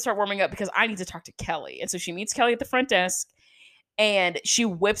girls to go ahead and start warming up because I need to talk to Kelly. And so she meets Kelly at the front desk and she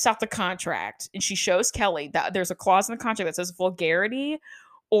whips out the contract and she shows Kelly that there's a clause in the contract that says vulgarity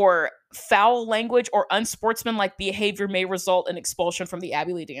or foul language or unsportsmanlike behavior may result in expulsion from the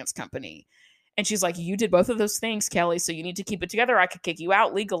Abby Lee Dance Company. And she's like, you did both of those things, Kelly, so you need to keep it together. I could kick you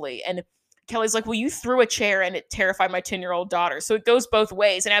out legally. And Kelly's like, well, you threw a chair and it terrified my 10-year-old daughter. So it goes both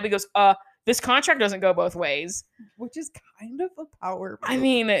ways. And Abby goes, this contract doesn't go both ways. Which is kind of a power move. I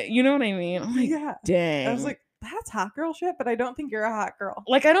mean, you know what I mean? I'm like, yeah. dang. I was like, that's hot girl shit, but I don't think you're a hot girl.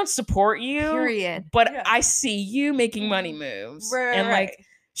 Like, I don't support you. Period. But Yeah. I see you making money moves. Right. And like,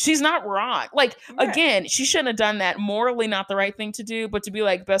 she's not wrong. Like, Right. again, she shouldn't have done that. Morally not the right thing to do, but to be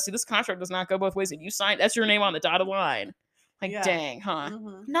like, Bessie, this contract does not go both ways. And you signed, that's your name on the dotted line. Like, Yeah. dang, huh?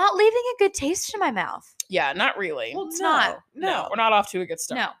 Mhm. Not leaving a good taste in my mouth. Yeah, not really. Well, It's no, not. No, we're not off to a good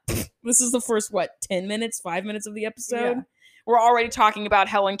start. No. This is the first, 10 minutes, 5 minutes of the episode? Yeah. We're already talking about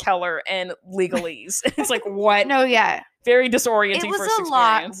Helen Keller and legalese. It's like, what? No, yeah. Very disorienting It was first a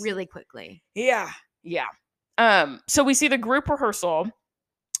lot experience. really quickly. Yeah. So we see the group rehearsal,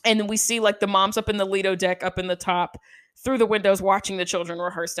 and then we see like the moms up in the Lido deck up in the top through the windows watching the children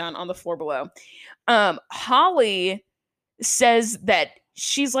rehearse down on the floor below. Holly says that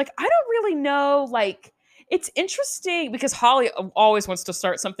she's like, I don't really know, like, it's interesting because Holly always wants to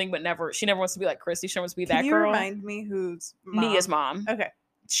start something, but she never wants to be like Christy. She wants to be that Can you girl. remind me who's mom? Nia's mom. Okay.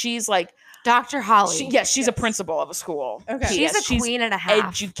 She's like Dr. Holly. she's a principal of a school. Okay. She's a queen and a half.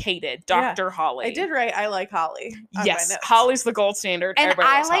 Educated, Dr. Holly. I did write I like Holly. On Yes, my notes. Holly's the gold standard. And Everybody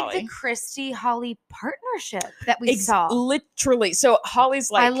I loves like Holly. the Christy Holly partnership that we saw. Literally. So Holly's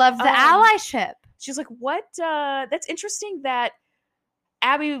like, I love the allyship. she's like, what? That's interesting that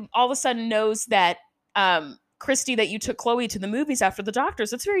Abby all of a sudden knows that Christy, that you took Chloe to the movies after the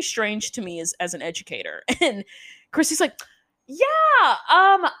doctors. That's very strange to me as an educator. And Christy's like, yeah,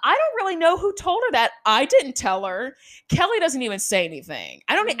 I don't really know who told her that. I didn't tell her. Kelly doesn't even say anything.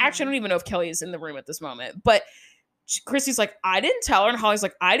 I don't even know if Kelly is in the room at this moment. But Christy's like, I didn't tell her. And Holly's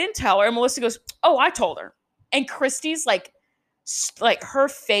like, I didn't tell her. And Melissa goes, oh, I told her. And Christy's like her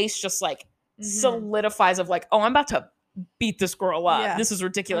face just like solidifies of like, oh, I'm about to beat this girl up. Yeah. This is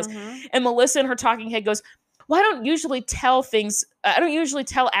ridiculous. And Melissa in her talking head goes, well, I don't usually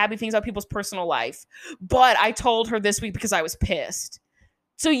tell Abby things about people's personal life, but I told her this week because I was pissed.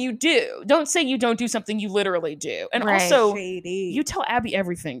 So you do. Don't say you don't do something, you literally do. And Right. also, Shady. you tell Abby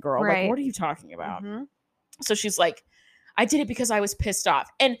everything, girl. Right. Like, what are you talking about? Mhm. So she's like, I did it because I was pissed off.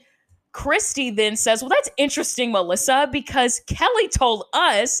 And Christy then says, well, that's interesting, Melissa, because Kelly told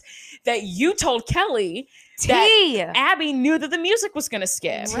us that you told Kelly that Abby knew that the music was going to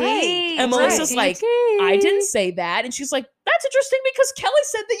skip. Right. And Melissa's Right. like, I didn't say that. And she's like, that's interesting because Kelly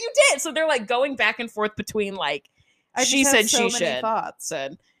said that you did. So they're like going back and forth between like, I she just have said so she many should. thoughts.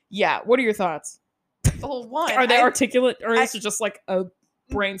 Said, yeah. What are your thoughts? Well, one, Are they articulate or is it just like a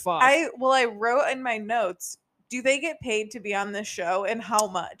brain fog? I wrote in my notes, do they get paid to be on this show and how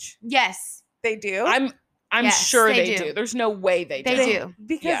much? Yes, They do? I'm Yes, sure they they do. do. There's no way they they don't. do.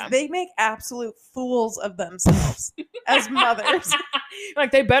 Because Yeah. they make absolute fools of themselves as mothers.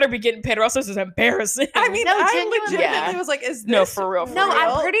 Like they better be getting paid or else this is embarrassing. I mean, No, I genuinely. legitimately Yeah. was like, is this No, for real, for No, real.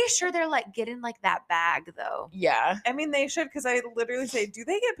 I'm pretty sure they're like getting like that bag though. Yeah. I mean, they should, because I literally say, do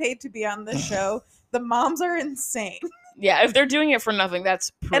they get paid to be on this show? The moms are insane. Yeah. If they're doing it for nothing, that's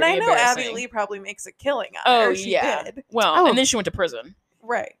pretty And I know Abby embarrassing. Lee probably makes a killing on Oh, her. She yeah. did. Well, Oh. and then she went to prison.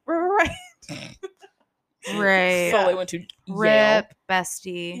 Right. Right. Fully went to Yale. Rip,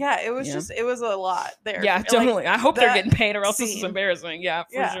 bestie. Yeah, it was Yeah. just, it was a lot there. Yeah, Like, totally. I hope they're that getting paid or else this is scene. embarrassing. Yeah, for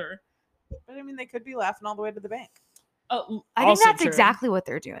Yeah. sure. But I mean, they could be laughing all the way to the bank. I think Also that's true. exactly what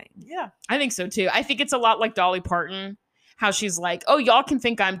they're doing. Yeah. I think so too. I think it's a lot like Dolly Parton, how she's like, oh, y'all can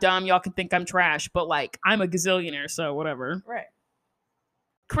think I'm dumb, y'all can think I'm trash, but like I'm a gazillionaire, so whatever. Right.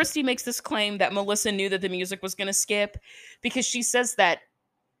 Christy makes this claim that Melissa knew that the music was going to skip because she says that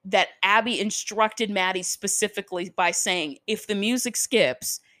Abby instructed Maddie specifically by saying, if the music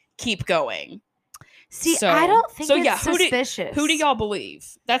skips, keep going. See, So- I don't think so it's yeah, who do- suspicious. Who do y'all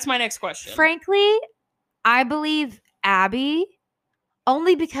believe? That's my next question. Frankly, I believe Abby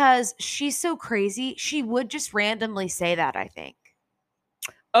only because she's so crazy. She would just randomly say that, I think.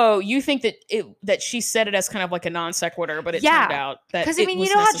 Oh, you think that she said it as kind of like a non sequitur, but it Yeah. turned out that Because, I it mean, was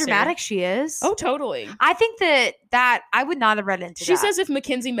you know how necessary. dramatic she is. Oh, totally. I think that I would not have read into She that. says if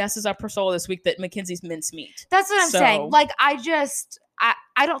Mackenzie messes up her solo this week, that Mackenzie's mincemeat. That's what I'm So- saying. Like, I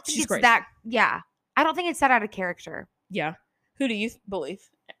don't think She's it's crazy. that. Yeah. I don't think it's that out of character. Yeah. Who do you believe,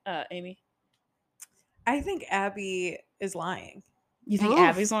 Amy? I think Abby is lying. You think Oof.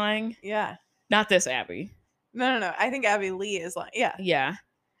 Abby's lying? Yeah. Not this Abby. No. I think Abby Lee is lying. Yeah. Yeah.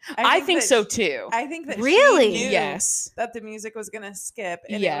 I think that so she- too. I think that Really? she knew Yes. that the music was going to skip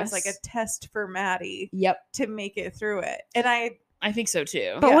and it was like a Yes. test for Maddie Yep. to make it through it. And I think so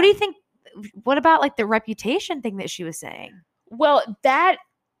too. But Yeah. what do you think? What about like the reputation thing that she was saying? Well,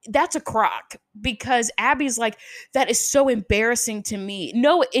 that's a crock because Abby's like, that is so embarrassing to me.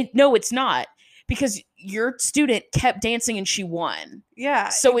 No, it's not. Because your student kept dancing and she won. yeah.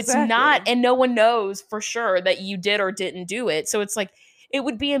 So it's not, exactly. and no one knows for sure that you did or didn't do it. So it's like, it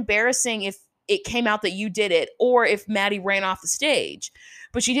would be embarrassing if it came out that you did it or if Maddie ran off the stage.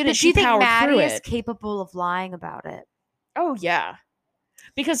 But she didn't. But do you She think powered through Maddie is it. capable of lying about it? Oh, yeah.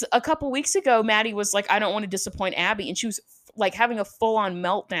 Because a couple weeks ago, Maddie was like, I don't want to disappoint Abby. And she was like having a full-on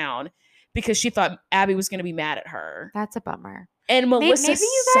meltdown because she thought Abby was going to be mad at her. That's a bummer. And Melissa Maybe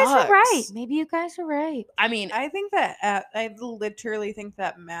you guys sucks. are right. Maybe you guys are right. I mean, I think that I literally think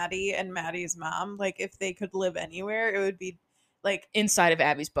that Maddie and Maddie's mom, like if they could live anywhere, it would be like, inside of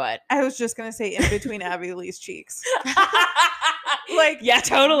Abby's butt. I was just going to say in between Abby Lee's cheeks. Like, yeah,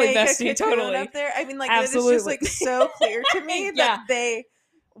 totally, make a bestie, cocoon totally. up there. I mean, like Absolutely. it's just like so clear to me Yeah. that they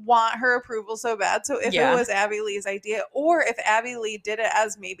want her approval so bad. So if Yeah. it was Abby Lee's idea, or if Abby Lee did it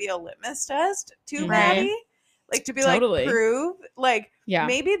as maybe a litmus test to Mhm. Maddie, like to be Totally. like, prove, like, Yeah.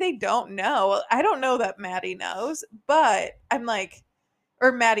 maybe they don't know. I don't know that Maddie knows, but I'm like,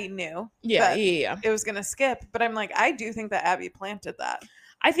 or Maddie knew Yeah, that yeah. it was going to skip. But I'm like, I do think that Abby planted that.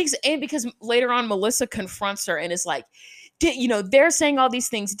 I think so, and because later on Melissa confronts her and is like, they're saying all these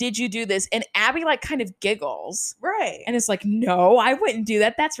things. Did you do this? And Abby like kind of giggles. Right. And it's like, no, I wouldn't do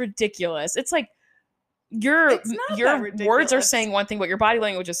that. That's ridiculous. It's like your It's not that words are ridiculous. saying one thing, but your body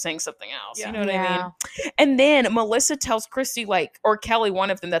language is saying something else. Yeah. You know what I mean? And then Melissa tells Christy, like, or Kelly,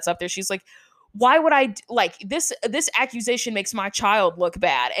 one of them that's up there, she's like, why would I like this accusation makes my child look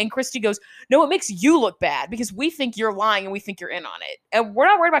bad? And Christy goes, no, it makes you look bad because we think you're lying and we think you're in on it. And we're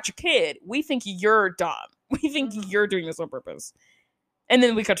not worried about your kid. We think you're dumb. We think you're doing this on purpose. And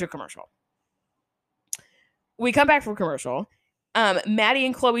then we cut to a commercial. We come back from commercial. Maddie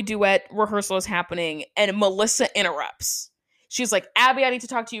and Chloe duet rehearsal is happening and Melissa interrupts. She's like, Abby, I need to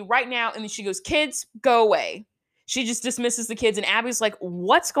talk to you right now. And then she goes, kids, go away. She just dismisses the kids and Abby's like,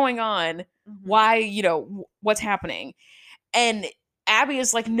 what's going on? Why, what's happening? And Abby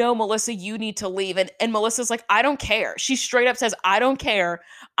is like, no, Melissa, you need to leave. And Melissa's like, I don't care. She straight up says, I don't care.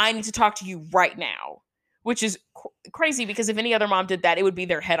 I need to talk to you right now. Which is crazy because if any other mom did that, it would be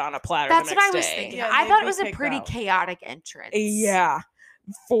their head on a platter. That's the what next I was day. thinking. Yeah, I they'd thought it be was a kicked pretty out. chaotic entrance. Yeah,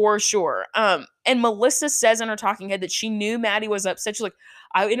 for sure. And Melissa says in her talking head that she knew Maddie was upset. She's like,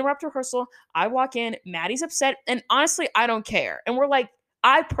 I interrupt rehearsal. I walk in. Maddie's upset. And honestly, I don't care. And we're like,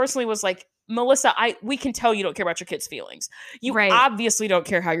 I personally was like, Melissa, we can tell you don't care about your kid's feelings. You obviously don't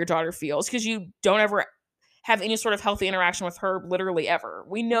care how your daughter feels because you don't ever have any sort of healthy interaction with her literally ever.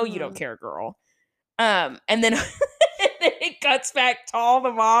 We know you don't care, girl. And then it cuts back to all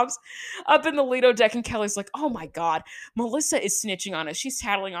the moms up in the Lido deck, and Kelly's like, oh my God, Melissa is snitching on us. She's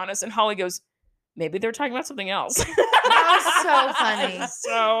tattling on us. And Holly goes, maybe they're talking about something else. That was so funny.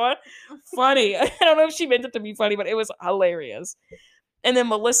 So funny. I don't know if she meant it to be funny, but it was hilarious. And then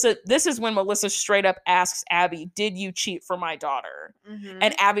this is when Melissa straight up asks Abby, did you cheat for my daughter?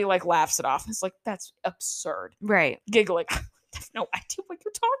 And Abby like laughs it off. It's like, that's absurd. Right. Giggling. I have no idea what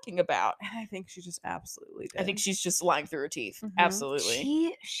you're talking about. And I think she just absolutely did. I think she's just lying through her teeth.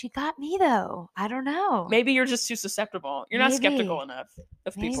 Absolutely. She got me though. I don't know. Maybe you're just too susceptible. You're not skeptical enough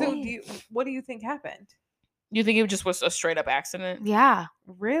of people. So what do you think happened? You think it just was a straight up accident? Yeah.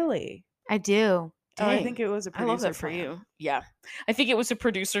 Really? I do. Oh, I think it was a producer. I love that for you. Yeah. I think it was a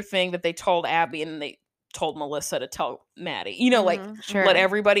producer thing that they told Abby and they told Melissa to tell Maddie. Sure. Let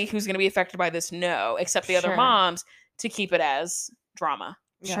everybody who's going to be affected by this know, except the other moms, to keep it as drama.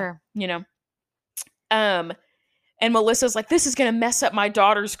 Sure. And Melissa's like, this is going to mess up my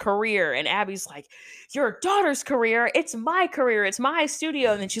daughter's career. And Abby's like, your daughter's career? It's my career. It's my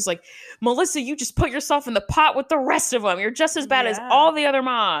studio. And then she's like, Melissa, you just put yourself in the pot with the rest of them. You're just as bad as all the other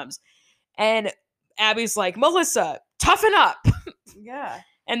moms. And Abby's like, Melissa, toughen up. Yeah.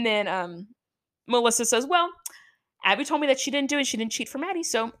 And then Melissa says, well, Abby told me that she didn't do it. She didn't cheat for Maddie.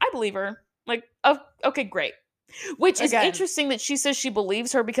 So I believe her. Like, oh, okay, great. Which is interesting that she says she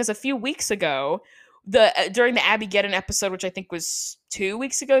believes her because a few weeks ago, during the Abby Geddon episode, which I think was 3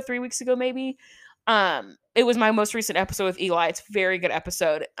 weeks ago, maybe. It was my most recent episode with Eli. It's a very good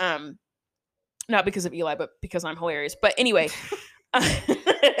episode. Not because of Eli, but because I'm hilarious. But anyway,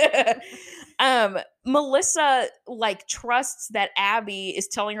 Melissa like trusts that Abby is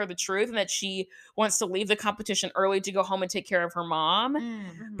telling her the truth and that she wants to leave the competition early to go home and take care of her mom.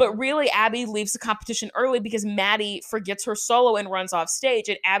 But really, Abby leaves the competition early because Maddie forgets her solo and runs off stage,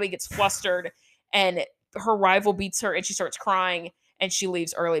 and Abby gets flustered and her rival beats her and she starts crying and she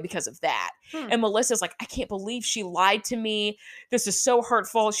leaves early because of that. And Melissa's like, I can't believe she lied to me. This is so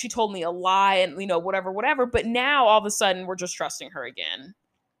hurtful. She told me a lie and, whatever. But now all of a sudden we're just trusting her again.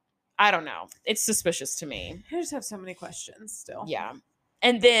 I don't know. It's suspicious to me. I just have so many questions still. Yeah.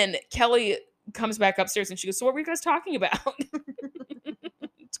 And then Kelly comes back upstairs and she goes, so what were you guys talking about?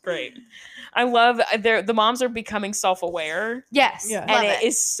 It's great. I love the moms are becoming self-aware. Yes. Yeah. And it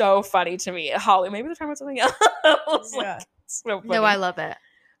is so funny to me. Holly, maybe they're talking about something else. Like, it's so funny. No, I love it.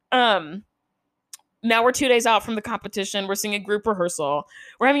 Now we're 2 days out from the competition. We're seeing a group rehearsal.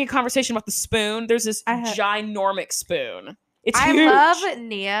 We're having a conversation about the spoon. There's this ginormic spoon. It's huge. I love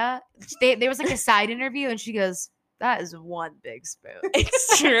Nia. There was like a side interview and she goes, that is one big spoon.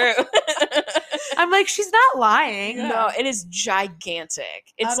 It's true. I'm like, she's not lying. Yeah. No, it is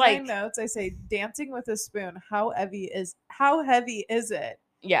gigantic. It's On like my notes, I say dancing with a spoon. How heavy is it?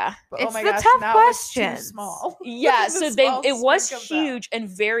 Yeah. But, It's oh my the gosh, tough now it's too questions. small. Yeah, The so small it was spoon comes huge and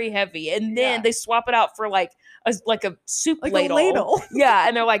very heavy, and then Yeah. they swap it out for like a soup Like ladle. a ladle. Yeah,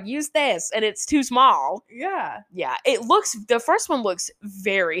 and they're like, use this, and it's too small. Yeah. Yeah, the first one looks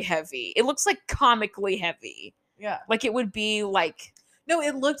very heavy. It looks like comically heavy. Yeah. Like it would be like No,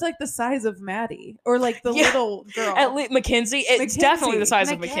 it looked like the size of Maddie or like the Yeah. little girl. at least Mackenzie. It's definitely the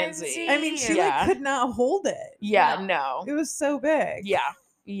size of Mackenzie. Mackenzie. I mean, she Yeah. like could not hold it. Yeah, No. no. It was so big.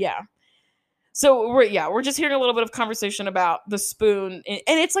 Yeah. So we're just hearing a little bit of conversation about the spoon, and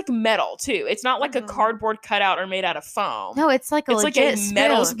it's like metal too. It's not like a Mhm. cardboard cutout or made out of foam. No, it's like a it's like legit a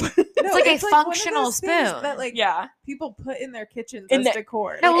metal spoon. spoon. No, like a one of functional those things spoon. that like Yeah, people put in their kitchens In as the-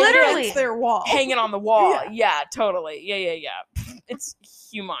 decor. No, like, literally. against their wall. hanging on the wall. Yeah. Yeah, totally. Yeah. It's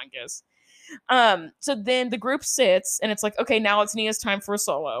humongous. So then the group sits, and it's like, okay, now it's Nia's time for a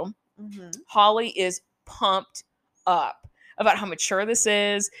solo. Mhm. Holly is pumped up about how mature this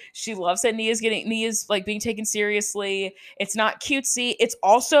is. She loves that Nia's like being taken seriously. It's not cutesy. It's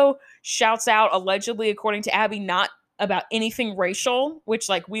also shouts out, allegedly, according to Abby, not about anything racial, which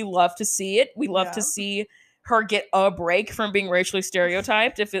like we love to see it. We love to Yeah. see her get a break from being racially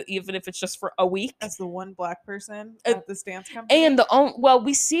stereotyped, even if it's just for a week. As the one black person Uh, at this dance company. And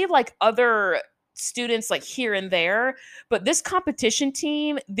we see like other students like here and there, but this competition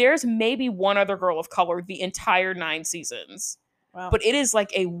team, there's maybe one other girl of color the entire 9 seasons, wow. but it is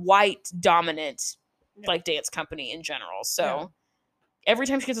like a white dominant Yeah. like dance company in general. So Yeah. every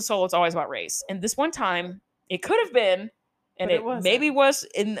time she gets a solo, it's always about race. And this one time, it could have been, and But it it wasn't. maybe was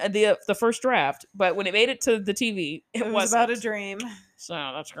in the first draft, but when it made it to the TV, it was wasn't. about a dream. So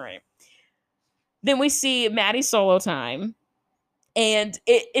that's great. Then we see Maddie's solo time. And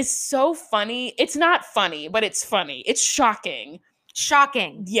it is so funny. It's not funny, but it's funny. It's shocking.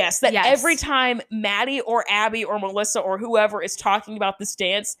 Shocking. Yes, that Yes. every time Maddie or Abby or Melissa or whoever is talking about this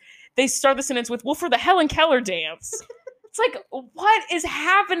dance, they start the sentence with, well, for the Helen Keller dance. It's like, what is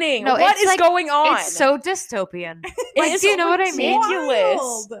happening? No, What it's is like- going on? It's so dystopian. It like, is do you know what I mean?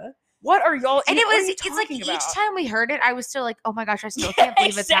 ridiculous. Wild. What are y'all? And what are you it's like talking each about? time we heard it, I was still like, oh my gosh, I still can't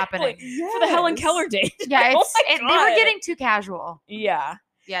believe it's happening. For the Helen Yes. Keller dance. Yeah, Oh it's my they were God. getting too casual. Yeah.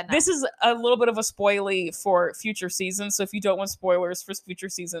 Yeah, no. This is a little bit of a spoilie for future seasons. So if you don't want spoilers for future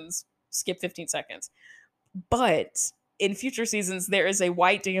seasons, skip 15 seconds. But in future seasons, there is a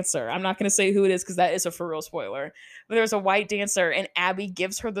white dancer. I'm not going to say who it is because that is a for real spoiler. But there's a white dancer, and Abby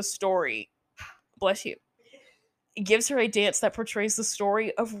gives her the story. Bless you. It gives her a dance that portrays the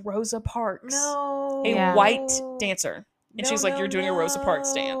story of Rosa Parks. No. A Yeah. white dancer. And she's like, you're doing a Rosa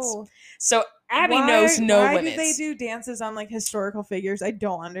Parks dance. So Abby knows no why limits. do they do dances on like historical figures? I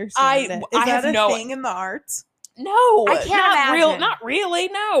don't understand it. Is I that have a no- thing in the arts? No, I can't not real, imagine. not really.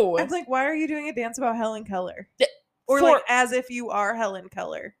 No, I'm like, why are you doing a dance about Helen Keller? Or For- like as if you are Helen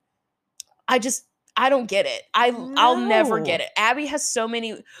Keller. I don't get it. I'll never No. get it. Abby has so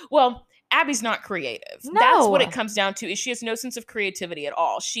many. Well, Abby's not creative. No. That's what it comes down to. Is she has no sense of creativity at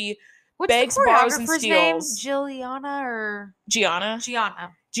all. She What's begs, the borrows, and choreographer's name? steals. Giuliana or Gianna.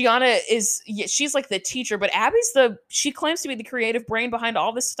 Gianna? is she's like the teacher, but Abby's she claims to be the creative brain behind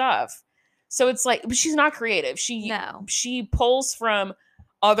all this stuff. So it's like, but she's not creative. No. She pulls from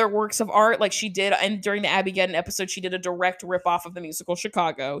other works of art, like she did, and during the Abby Geddon episode, she did a direct rip off of the musical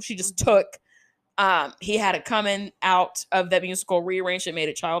Chicago. She just took, he had it coming out of that musical, rearranged it, made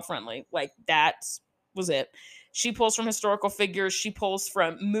it child friendly. Like that was it. She pulls from historical figures. She pulls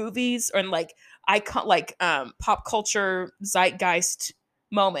from movies and like pop culture zeitgeist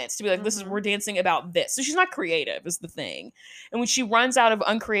moments to be like, this is, Mhm. we're dancing about this. So she's not creative is the thing. And when she runs out of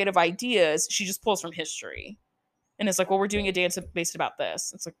uncreative ideas, she just pulls from history. And it's like, well, we're doing a dance based about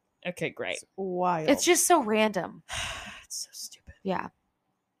this. It's like, okay, great. It's wild. It's just so random. It's so stupid. Yeah.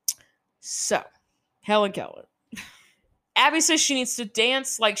 So, Helen Keller. Abby says she needs to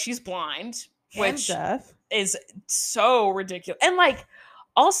dance like she's blind, And which deaf. is so ridiculous. And like,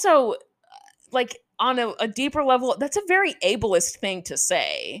 also, like on a deeper level, that's a very ableist thing to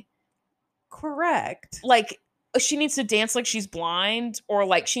say. Correct. Like, she needs to dance like she's blind, or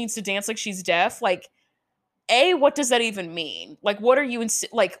like she needs to dance like she's deaf. Like, A, what does that even mean? Like, what are you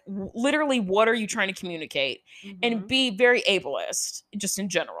literally what are you trying to communicate? And Mhm. B, very ableist, just in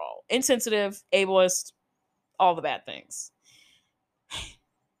general. Insensitive, ableist, all the bad things.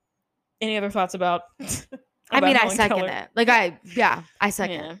 Any other thoughts about I mean, I Helen second Keller? it. Like, I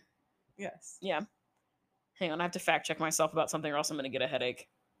second Yeah. it. Yes. Yeah. Hang on, I have to fact check myself about something or else I'm going to get a headache.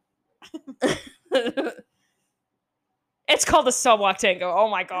 It's called the Subwalk Tango. Oh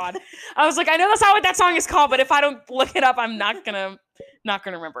my god. I was like, I know that's not what that song is called, but if I don't look it up, I'm not gonna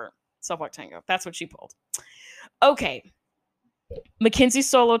remember. Subwalk Tango. That's what she pulled. Okay. Mackenzie's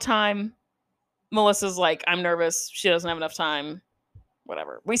solo time. Melissa's like, I'm nervous. She doesn't have enough time.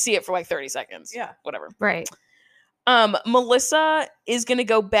 Whatever. We see it for like 30 seconds. Yeah. Whatever. Right. Melissa is going to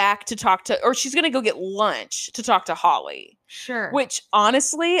go back to talk to, or she's going to go get lunch to talk to Holly. Sure. Which,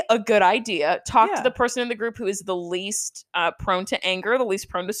 honestly, a good idea. Talk Yeah. to the person in the group who is the least prone to anger, the least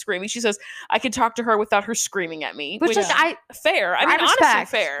prone to screaming. She says, I can talk to her without her screaming at me. Which is fair. I mean, honestly,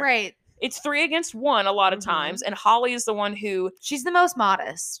 respect. fair. Right. It's 3 against 1 a lot of times. And Holly is the one who... She's the most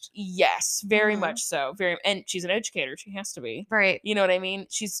modest. Yes, very much so. And she's an educator. She has to be. Right. You know what I mean?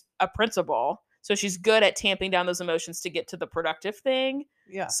 She's a principal. So she's good at tamping down those emotions to get to the productive thing.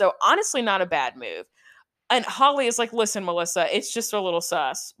 Yeah. So honestly, not a bad move. And Holly is like, listen, Melissa, it's just a little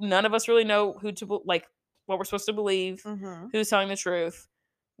sus. None of us really know who to, like, what we're supposed to believe, who's telling the truth.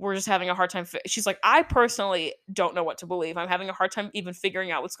 We're just having a hard time. She's like, I personally don't know what to believe. I'm having a hard time even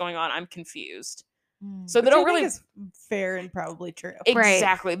figuring out what's going on. I'm confused. So they don't really... is fair and probably true.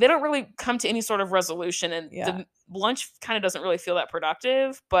 Exactly. Right. They don't really come to any sort of resolution. And the lunch kind of doesn't really feel that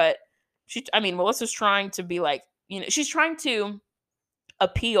productive. But Melissa's trying to be like, she's trying to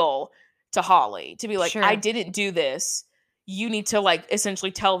appeal to Holly to be like, I didn't do this. You need to like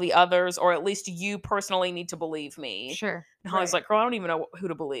essentially tell the others, or at least you personally need to believe me. Sure. And Holly's like, girl, I don't even know who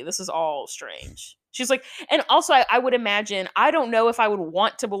to believe. This is all strange. She's like, and also I would imagine, I don't know if I would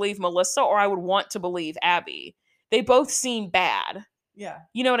want to believe Melissa or I would want to believe Abby. They both seem bad. Yeah.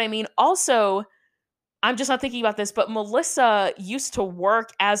 You know what I mean? Also, I'm just not thinking about this, but Melissa used to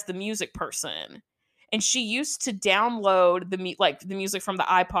work as the music person. And she used to download the music from the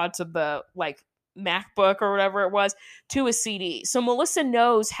iPod to the like MacBook or whatever it was to a CD. So Melissa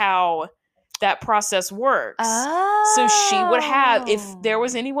knows how that process works. Oh. So she would have, if there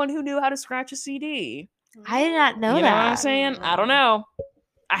was anyone who knew how to scratch a CD. I did not know You that. know what I'm saying? I don't know.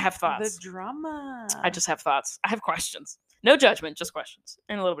 I have thoughts. The drama. I just have thoughts. I have questions. No judgment, just questions.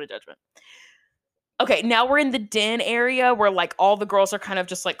 And a little bit of judgment. Okay, now we're in the den area where like all the girls are kind of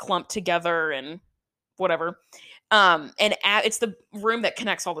just like clumped together and whatever. And it's the room that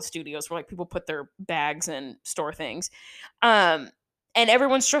connects all the studios where like people put their bags and store things. And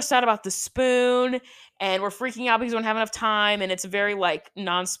everyone's stressed out about the spoon, and we're freaking out because we don't have enough time. And it's a very like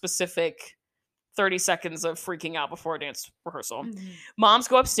non-specific 30 seconds of freaking out before a dance rehearsal. Moms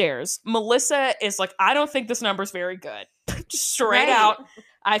go upstairs. Melissa is like, I don't think this number's very good. Just straight out.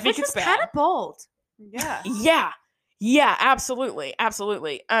 I think it's bad. Kind of bold. Yeah. Yeah, absolutely.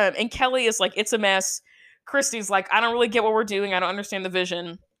 Absolutely. And Kelly is like, it's a mess. Christy's like, I don't really get what we're doing. I don't understand the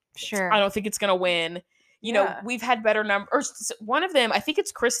vision. Sure. I don't think it's going to win. You know, we've had better numbers. One of them, I think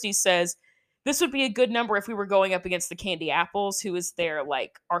it's Christy, says, this would be a good number if we were going up against the Candy Apples, who is their,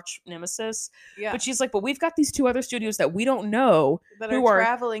 like, arch nemesis. Yeah. But she's like, but we've got these 2 other studios that we don't know. That are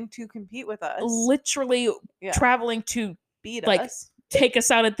traveling to compete with us. Literally traveling to beat like, us. Take us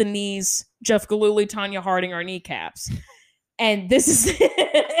out at the knees, Jeff Gillooly, Tanya Harding, our kneecaps. And this is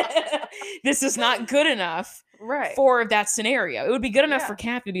this is not good enough for that scenario. It would be good enough for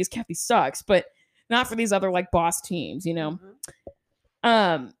Kathy because Kathy sucks, but not for these other like boss teams, you know?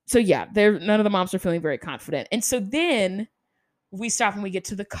 So yeah, none of the moms are feeling very confident. And so then we stop and we get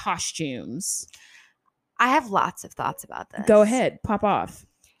to the costumes. I have lots of thoughts about this. Go ahead, pop off.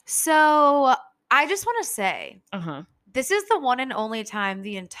 So I just want to say, this is the one and only time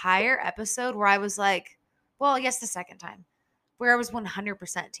the entire episode where I was like, well, I guess the second time, where I was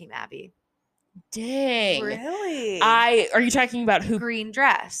 100% Team Abby. Dang. Really? Are you talking about who? Green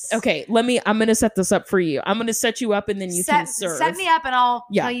dress. Okay, I'm going to set this up for you. I'm going to set you up and then you can serve. Set me up and I'll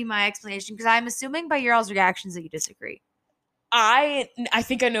tell you my explanation, because I'm assuming by your all's reactions that you disagree. I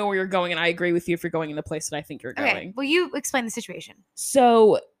think I know where you're going, and I agree with you if you're going in the place that I think you're going. Okay, well, you explain the situation.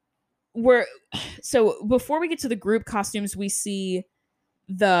 So before we get to the group costumes, we see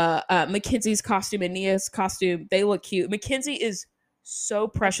the Mackenzie's costume and Nia's costume. They look cute. Mackenzie is so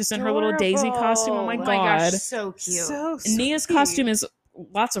precious in her little Daisy costume. Oh my god, gosh, so cute. So Nia's costume is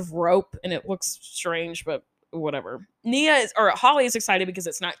lots of rope and it looks strange, but whatever. Holly is excited because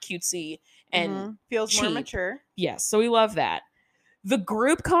it's not cutesy and feels cheap. more mature. Yes, so we love that. The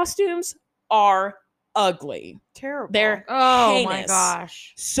group costumes are ugly. Terrible. They're heinous. My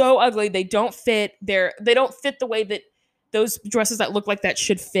gosh, so ugly. They don't fit. They don't fit the way that those dresses that look like that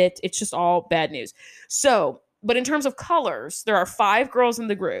should fit. It's just all bad news. So, but in terms of colors, there are 5 girls in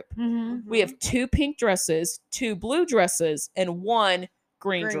the group. We have 2 pink dresses, 2 blue dresses, and 1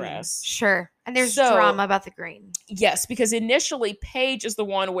 green dress. Sure. And there's drama about the green. Yes, because initially Paige is the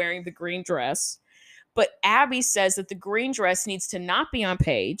one wearing the green dress, but Abby says that the green dress needs to not be on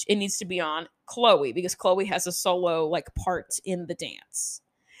Paige. It needs to be on Chloe, because Chloe has a solo like part in the dance.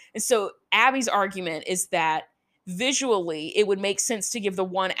 And so Abby's argument is that visually it would make sense to give the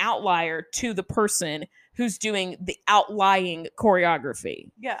one outlier to the person who's doing the outlying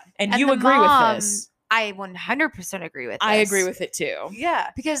choreography. Yeah. And And you the agree mom- with this. I 100% agree with this. I agree with it too.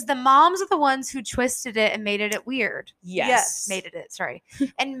 Yeah. because the moms are the ones who twisted it and made it weird. Yes.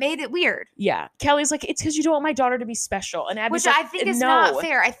 And made it weird. Yeah. Kelly's like, it's because you don't want my daughter to be special. And Abby's Which like, I think is no. not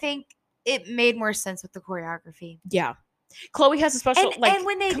fair. I think it made more sense with the choreography. Yeah. Chloe has a special, And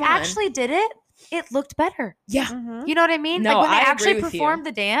when they come on. actually did it, it looked better. Yeah, Mhm. You know what I mean? No, like when they I agree actually with you. performed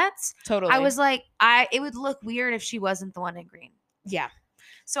the dance, totally. I was like, it would look weird if she wasn't the one in green. yeah.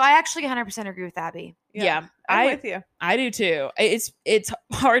 So I actually 100% agree with Abby. Yeah. I'm with you. I do too. It's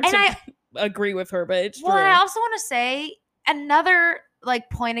hard And to I- agree with her, but it's Well, true. I also want to say another like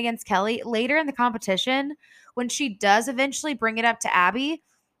point against Kelly later in the competition when she does eventually bring it up to Abby.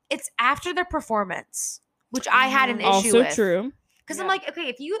 It's after their performance, which I had an issue Also with. true. Because Yeah. I'm like, okay,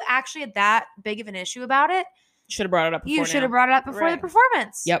 if you actually had that big of an issue about it, Should have brought it up before you should now. have brought it up before the Right.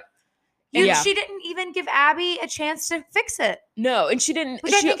 performance. Yep. Yeah. Yeah. She didn't even give Abby a chance to fix it, No, and she didn't.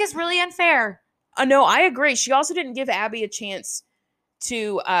 which I think is really unfair. No, I agree. She also didn't give Abby a chance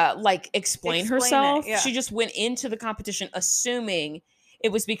to explain Explain it, herself. yeah. She just went into the competition assuming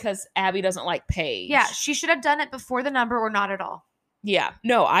it was because Abby doesn't like Paige. Yeah, she should have done it before the number or not at all. Yeah.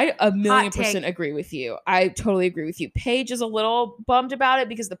 No, I Hot 1,000,000% take. agree with you. I totally agree with you. Paige is a little bummed about it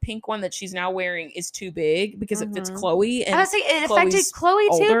because the pink one that she's now wearing is too big because it fits Mhm. Chloe. I And was saying it Chloe's affected Chloe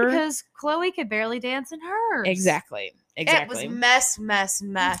too older. because Chloe could barely dance in hers. exactly. It was mess.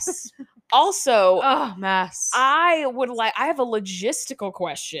 Also, Oh, mess. I have a logistical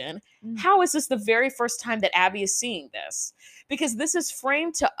question. Mm. How is this the very first time that Abby is seeing this? Because this is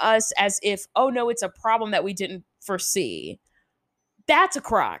framed to us as if, oh no, it's a problem that we didn't foresee. That's a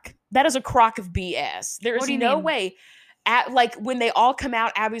crock. That is a crock of BS. There What is do you no mean? way. When they all come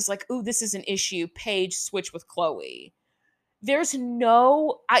out, Abby's like, ooh, this is an issue. Paige switch with Chloe. There's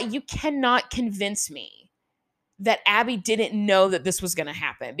you cannot convince me that Abby didn't know that this was going to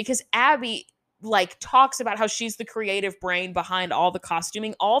happen, because Abby talks about how she's the creative brain behind all the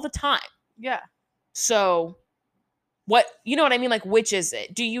costuming all the time. Yeah. So what, you know what I mean? Which is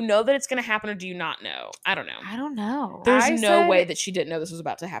it? Do you know that it's going to happen or do you not know? I don't know. I don't know. There's I no way said- that she didn't know this was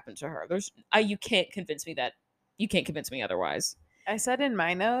about to happen to her. You can't convince me you can't convince me otherwise. I said in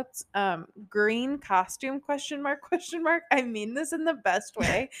my notes, green costume ? I mean this in the best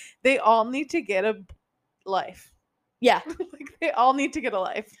way. They all need to get a life. Yeah. They all need to get a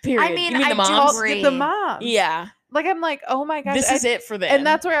life. Period. I mean, you mean I the do moms? agree. The moms. Yeah. I'm like, oh my gosh. This is it for them. And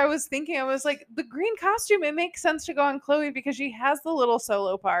that's where I was thinking. I was like, the green costume, it makes sense to go on Chloe because she has the little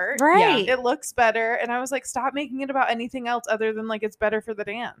solo part. Right. It looks better. And I was like, stop making it about anything else other than it's better for the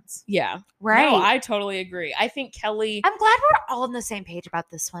dance. Yeah. Right. No, I totally agree. I think Kelly. I'm glad we're all on the same page about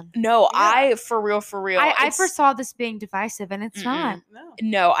this one. No, Yeah. for real. I it's- foresaw this being divisive, and it's not. No.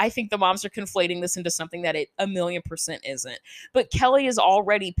 No, I think the moms are conflating this into something that it 1,000,000% isn't. But Kelly is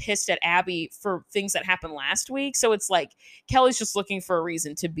already pissed at Abby for things that happened last week. So it's like Kelly's just looking for a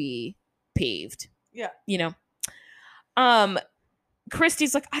reason to be peeved. Yeah. You know?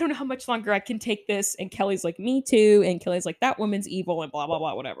 Christy's like, I don't know how much longer I can take this. And Kelly's like, me too. And Kelly's like, that woman's evil and blah, blah,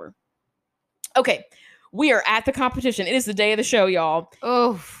 blah, whatever. Okay. We are at the competition. It is the day of the show, y'all.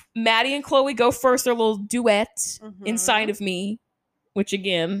 Oh, Maddie and Chloe go first, their little duet Mhm. Inside of Me, which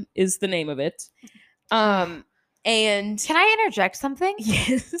again is the name of it. And can I interject something?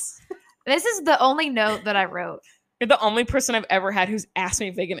 yes, This is the only note that I wrote. you're the only person I've ever had who's asked me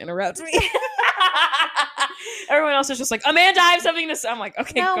if they can interrupt me. Everyone else is just like, Amanda, I have something to say. I'm like,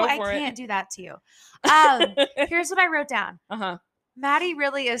 okay, No, go I for can't do that to you. it. Here's what I wrote down. Uh-huh. Maddie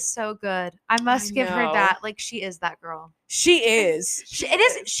really is so good. I must give her know. that. She is that girl. She is. She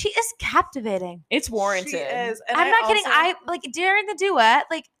is captivating. It's warranted. She is. And I'm not kidding. also- I during the duet,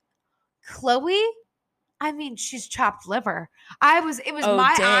 Chloe, I mean, she's chopped liver. It was Oh,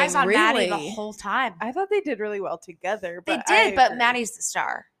 my dang, eyes on Maddie really? the whole time. I thought they did really well together. They But did, I but agree. Maddie's the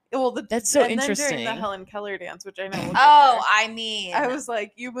star. Well, That's so and then during interesting. the Helen Keller dance, which I know. We'll get Oh, there, I mean, I was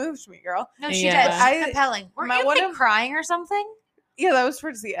like, you moved me, girl. no, she Yeah. did. She's I- compelling. Were my- you one of- crying or something? Yeah, that was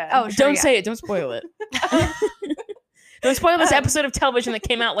towards the end. Oh, sure, Don't yeah. say it. Don't spoil it. Don't spoil this episode of television that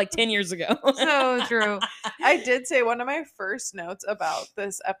came out 10 years ago. So true. I did say one of my first notes about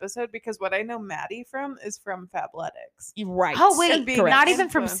this episode because what I know Maddie from is from Fabletics. You're right. Oh wait, And being not an even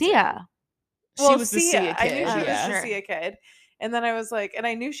from influencer. Sia. She Well, was the Sia. Sia I kid. knew she yeah. was Sure. the Sia kid. And then I was like, and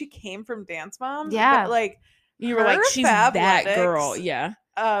I knew she came from Dance Moms. Yeah. But You were like, her she's that Fabletics, girl. Yeah.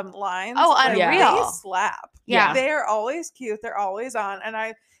 lines. Oh, unreal. They slap. Yeah. They're always cute. They're always on. And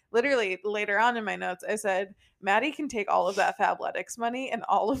I literally later on in my notes, I said, Maddie can take all of that Fabletics money and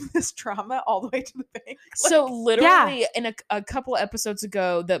all of this trauma all the way to the bank. So literally in a couple episodes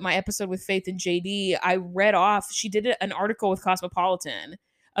ago, my episode with Faith and JD, I read off, she did an article with Cosmopolitan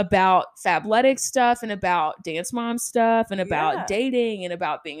about Fabletics stuff and about Dance Mom stuff and about dating and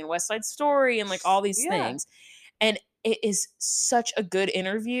about being in West Side Story and like all these things. And it is such a good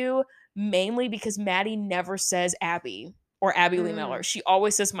interview, mainly because Maddie never says Abby or Abby Lee Miller. She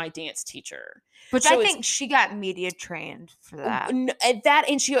always says my dance teacher. Which I think she got media trained for that.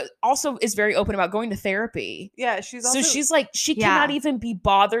 And she also is very open about going to therapy. Yeah, she's like, she cannot even be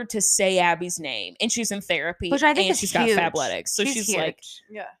bothered to say Abby's name. And she's in therapy. Which I think and is she's huge. got Fabletics. So she's huge. like,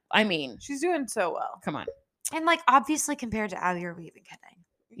 yeah. I mean. She's doing so well. Come on. And like, obviously compared to Abby, are we even kidding?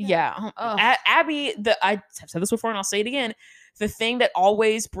 Yeah. Abby, I have said this before and I'll say it again. The thing that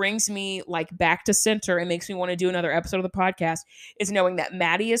always brings me like back to center and makes me want to do another episode of the podcast is knowing that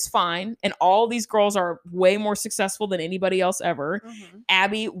Maddie is fine and all these girls are way more successful than anybody else ever.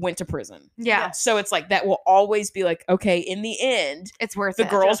 Abby went to prison. Yeah. So it's like that will always be like, okay, in the end, it's worth it. The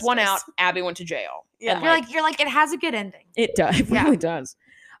girls Justice. won out. Abby went to jail. Yeah. And you're like, it has a good ending. It does. It really does.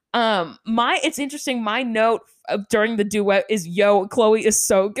 It's interesting. My note during the duet is, Chloe is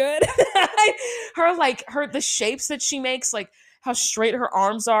so good. The shapes that she makes, like how straight her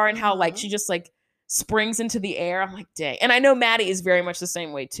arms are and how like she just like springs into the air. I'm like, dang. And I know Maddie is very much the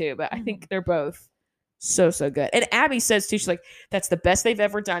same way too, but I think they're both so good. And Abby says too, she's like, that's the best they've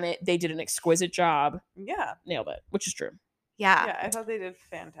ever done it. They did an exquisite job. Yeah. Nailed it, which is true. Yeah. Yeah, I thought they did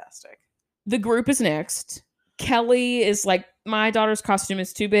fantastic. The group is next. Kelly is like, my daughter's costume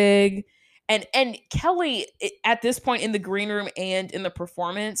is too big. And Kelly, at this point in the green room and in the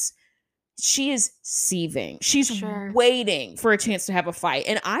performance, she is seething. She's waiting for a chance to have a fight.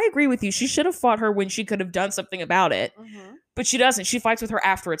 And I agree with you. She should have fought her when she could have done something about it. But she doesn't. She fights with her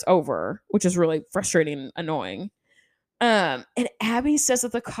after it's over, which is really frustrating and annoying. And Abby says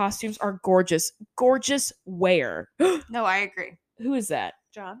that the costumes are gorgeous. Gorgeous where? No, I agree. Who is that?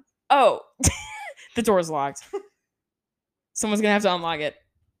 John? Oh, the door's locked. Someone's going to have to unlock it.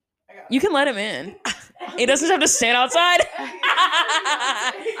 You can let him in. He doesn't have to stand outside.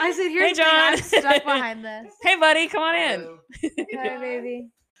 I said, here's John. I'm stuck behind this. Hey, buddy, come on in. Hi, baby.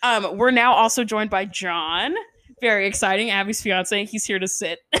 We're now also joined by John. Very exciting. Abby's fiance. He's here to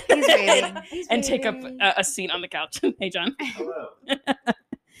sit. He's waiting. and take up a seat on the couch. Hey, John. Hello.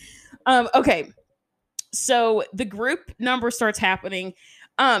 Okay. So the group number starts happening.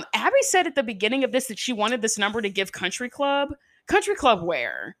 Abby said at the beginning of this that she wanted this number to give Country Club. Country Club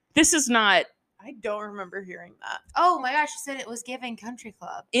where? This is not. I don't remember hearing that. Oh my gosh, she said it was giving Country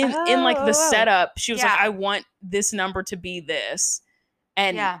Club. In like the setup, she was like, I want this number to be this.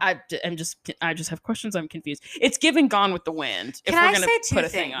 And I just have questions. I'm confused. It's giving Gone with the Wind. If we're gonna put a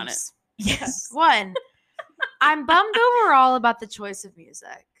thing on it. Yes. One, I'm bummed overall about the choice of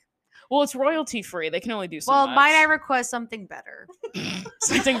music. Well, it's royalty free. They can only do so much. Might I request something better?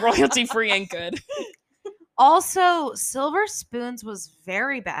 Something royalty free and good. Also, Silver Spoons was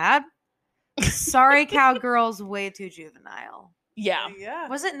very bad. Sorry, Cowgirls, way too juvenile. Yeah.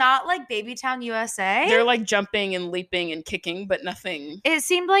 Was it not like Babytown USA? They're like jumping and leaping and kicking, but nothing. It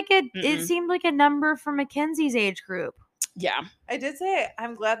seemed like it seemed like a number for Mackenzie's age group. Yeah. I did say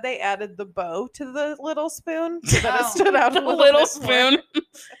I'm glad they added the bow to the little spoon so that it stood out a little spoon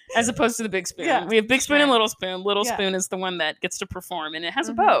as opposed to the big spoon. Yeah. We have big spoon and little spoon. Little spoon is the one that gets to perform and it has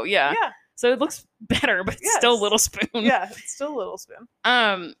a bow. Yeah. So it looks better, but it's still little spoon. Yeah, it's still little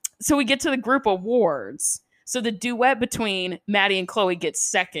spoon. So we get to the group awards. So the duet between Maddie and Chloe gets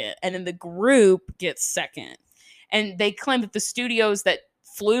second, and then the group gets second. And they claim that the studios that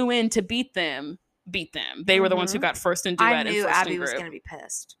flew in to beat them. They were the ones who got first in duet. I knew and first Abby in was group. going to be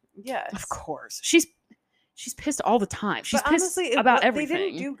pissed. Yes. Of course. She's pissed all the time. She's but pissed honestly, about everything.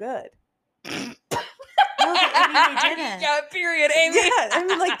 They didn't do good. No, they didn't. Yeah, period, Amy. Yeah, I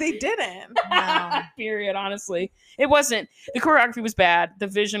mean, like, they didn't. No. Period, honestly. It wasn't. The choreography was bad. The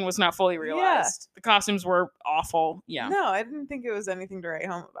vision was not fully realized. The costumes were awful. Yeah. No, I didn't think it was anything to write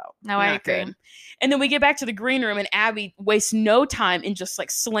home about. No, I agree. Good. And then we get back to the green room, and Abby wastes no time in just, like,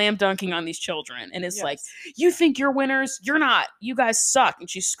 slam dunking on these children. And it's like, you think you're winners? You're not. You guys suck. And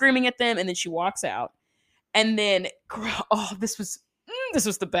she's screaming at them, and then she walks out. And then, this was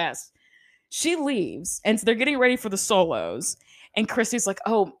the best. She leaves, and so they're getting ready for the solos. And Christy's like,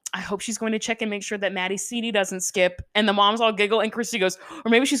 oh, I hope she's going to check and make sure that Maddie's CD doesn't skip. And the moms all giggle, and Christy goes,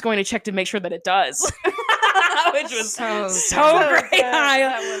 or maybe she's going to check to make sure that it does. Which was so great.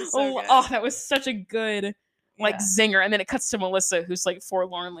 That was so good. Oh, that was such a good zinger. And then it cuts to Melissa, who's like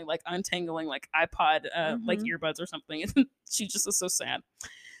forlornly like untangling like iPod like earbuds or something. And she just is so sad.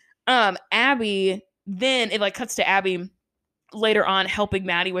 Abby then it like cuts to Abby later on helping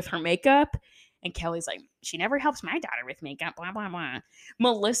Maddie with her makeup. And Kelly's like, she never helps my daughter with makeup, blah, blah, blah.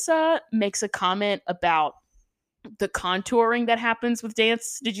 Melissa makes a comment about the contouring that happens with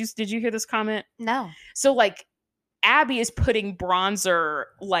dance. Did you hear this comment? No. So like Abby is putting bronzer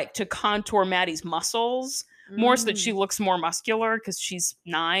like to contour Maddie's muscles more so that she looks more muscular because she's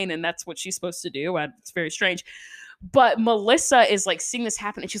 9 and that's what she's supposed to do. And it's very strange. But Melissa is like seeing this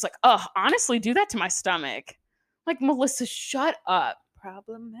happen and she's like, oh, honestly, do that to my stomach. Like, Melissa, shut up.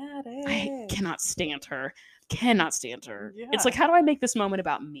 Problematic. I cannot stand her. Cannot stand her. Yeah. It's like, how do I make this moment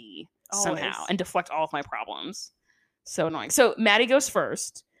about me Always. somehow and deflect all of my problems? So annoying. So Maddie goes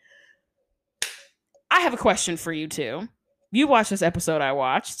first. I have a question for you two. You watched this episode I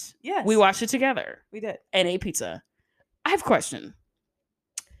watched. Yes. We watched it together We did. and ate pizza. I have a question.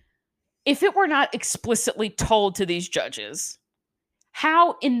 If it were not explicitly told to these judges,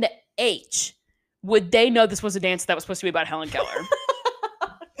 how in the H would they know this was a dance that was supposed to be about Helen Keller?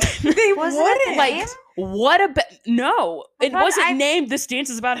 They Wasn't wouldn't. it the Like, name? what about? No, it thought wasn't I- named "This Dance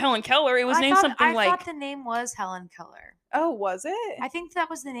is About Helen Keller." It was named something I like. thought the name was Helen Keller. Oh, was it? I think that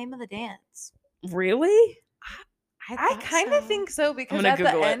was the name of the dance. Really? I thought kind of so. think so I'm because gonna at the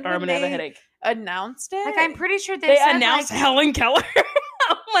Google it, end or I'm when gonna have a they headache. announced it, Like, I'm pretty sure They said, announced like, Helen Keller.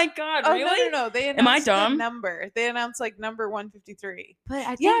 Oh my god! Oh Really? no! They announced Am I dumb? the number. They announced like number 153. But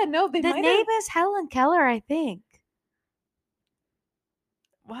I think Yeah, no, they the might name have. is Helen Keller, I think.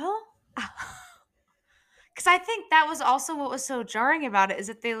 Well, Because I think that was also what was so jarring about it is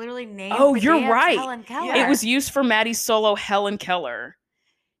that they literally named Oh, the you're dance right. Helen Keller. Yeah. It was used for Maddie's solo Helen Keller.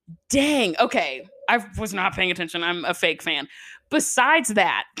 Dang. Okay. I was not paying attention. I'm a fake fan. Besides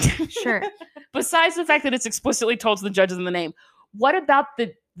that, Sure. besides the fact that it's explicitly told to the judges in the name, what about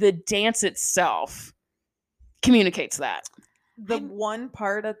the dance itself communicates that? the one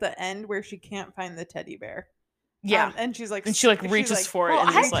part at the end where she can't find the teddy bear. Yeah. And she's like, And she, like, reaches for it Well,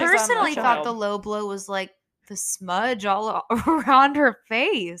 and I it's like, personally thought child. the low blow was like the smudge all around her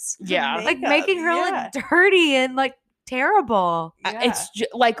face. yeah. Make- Like Makeup, making her yeah. look dirty and like terrible. It's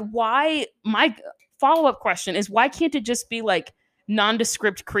like, why? My follow-up question is, why can't it just be like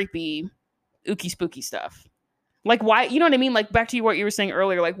nondescript, creepy, ooky spooky stuff? Like, why? You know what I mean? Like, back to what you were saying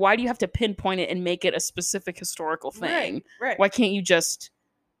earlier. Like, why do you have to pinpoint it and make it a specific historical thing? Right. Why can't you just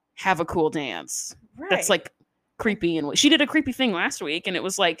have a cool dance that's Right. like creepy? And she did a creepy thing last week, and it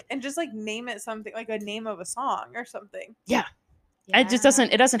was like, and just like name it something like a name of a song or something. it just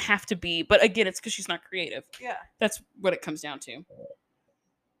doesn't. It doesn't have to be. But again, it's because she's not creative. Yeah. That's what it comes down to.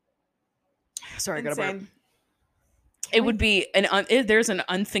 Sorry, I got a burp. Insane. It would be there's an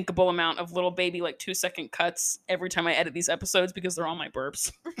unthinkable amount of little baby like 2-second cuts every time I edit these episodes because they're all my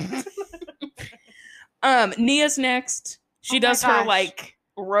burps. Nia's next. She Oh my does her gosh. like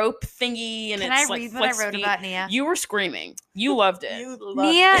rope thingy and Can it's I like read what I flex wrote feet. about Nia? You were screaming. You loved it. You love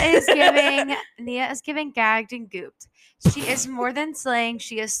Nia it. is giving gagged and gooped. She is more than slaying,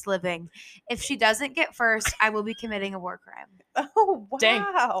 she is sliving. If she doesn't get first, I will be committing a war crime. Oh wow. Dang.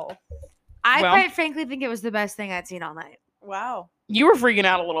 I Well- quite frankly think it was the best thing I'd seen all night. Wow. You were freaking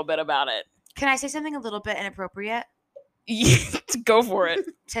out a little bit about it. Can I say something a little bit inappropriate? Go for it.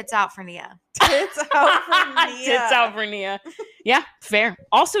 Tits out for Nia. Tits out for Nia. Tits out for Nia. Yeah, fair.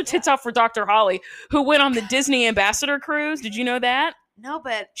 Also, tits out for Dr. Holly, who went on the Disney Ambassador Cruise. Did you know that? No,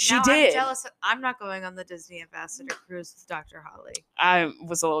 but She now did. I'm jealous. I'm not going on the Disney Ambassador Cruise with Dr. Holly. I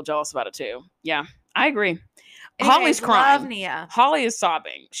was a little jealous about it too. Yeah, I agree. Anyways, Holly's love crying. Nia. Holly is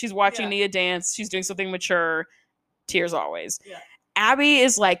sobbing. She's watching Yeah. Nia dance. She's doing something mature. Tears always. Yeah. Abby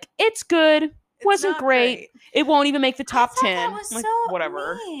is like, it's good. It's Wasn't not great. It won't even make the top I thought 10. That was Like, so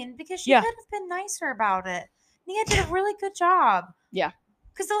whatever. mean because she Yeah. could have been nicer about it. Nia did a really good job. Yeah.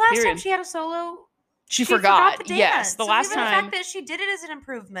 Because the last time Period. she had a solo, She forgot. the dance. Yes, the So last even the time. fact that she did it is an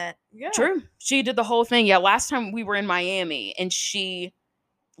improvement. Yeah. True. She did the whole thing. Yeah, last time we were in Miami and she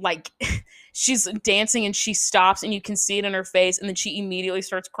like she's dancing and she stops and you can see it in her face and then she immediately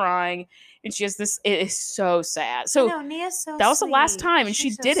starts crying and she has this, it is so sad. So no, Nia's so that was the last sweet. time and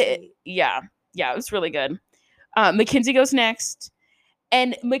She's she so did it. sweet. Yeah, it was really good. Mackenzie goes next,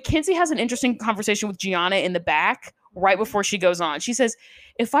 and Mackenzie has an interesting conversation with Gianna in the back right before she goes on. She says,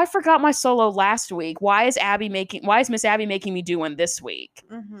 if I forgot my solo last week, why is Miss Abby making me do one this week?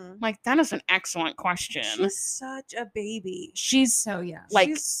 Mm-hmm. I'm like, that is an excellent question. She's such a baby. She's So yeah. like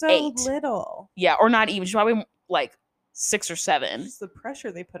She's so 8. little. Yeah, or not even. She's probably like 6 or 7. Just the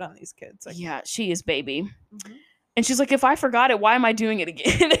pressure they put on these kids. Like, Yeah, she is baby. mhm. And she's like, if I forgot it, why am I doing it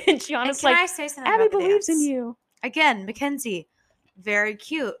again? And Gianna's And can like, I say something Abby about the believes in dance? you. Again, Mackenzie, very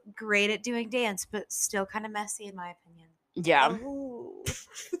cute, great at doing dance, but still kind of messy in my opinion. Yeah. Oh.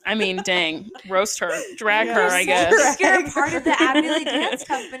 I mean, dang, roast her, drag Yeah, her, I guess. drag You're a part of the her. Abbey Lee Dance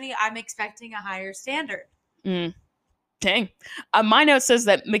Company. I'm expecting a higher standard. Dang. My note says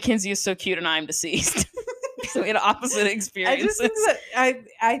that Mackenzie is so cute and I'm deceased. So we had opposite I experiences. just think that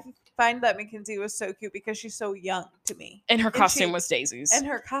I find that Mackenzie was so cute because she's so young to me. And her costume she- was Daisy's. And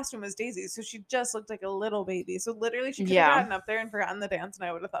her costume was Daisy, so she just looked like a little baby. So literally, she could have Yeah. gotten up there and forgotten the dance, and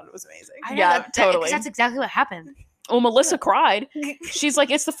I would have thought it was amazing. I know Yeah, that, totally. 'cause that's exactly what happened. Well, Melissa cried. She's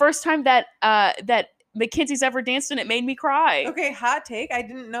like, it's the first time that that Mackenzie's ever danced and it made me cry. Okay, hot take. I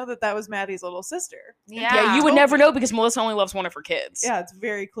didn't know that was Maddie's little sister. Yeah, you would told never me. know because Melissa only loves one of her kids. Yeah, it's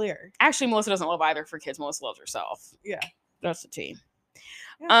very clear. Actually, Melissa doesn't love either of her kids. Melissa loves herself. Yeah. That's the tea.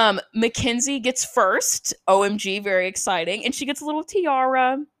 Yeah. Mackenzie gets first. OMG, very exciting. And she gets a little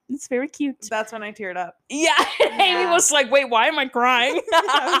tiara. It's very cute. That's when I teared up. Yeah. Amy Yeah. was like, wait, why am I crying?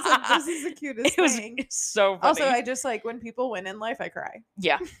 I was like, this is the cutest It was thing. so funny. Also, I just like when people win in life, I cry.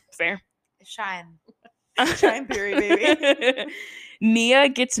 yeah, fair. Shine. Shine theory, baby. Nia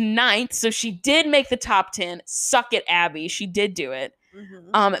gets 9th, so she did make the top 10. Suck it, Abby. She did do it.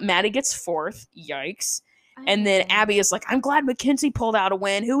 Mhm. Maddie gets 4th. Yikes. And then Abby is like, I'm glad Mackenzie pulled out a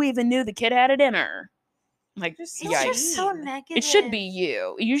win. Who even knew the kid had it in her? Like, Just It's yikes. just so mean. negative. It should be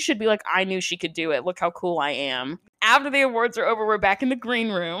you. You should be like, I knew she could do it. Look how cool I am. After the awards are over, we're back in the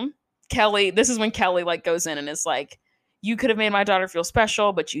green room. This is when Kelly like goes in and is like, you could have made my daughter feel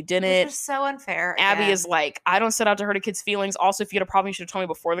special, but you Which didn't. was so unfair. Abby again. is like, I don't set out to hurt a kid's feelings. Also, if you had a problem, you should have told me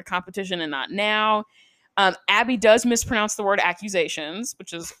before the competition and not now. Abby does mispronounce the word accusations,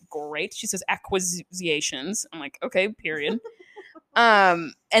 which is great. She says acquisitions. I'm like, okay, period.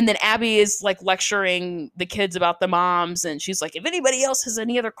 And then Abby is like lecturing the kids about the moms, and she's like, if anybody else has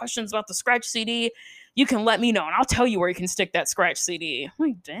any other questions about the scratch CD, you can let me know, and I'll tell you where you can stick that scratch CD. I'm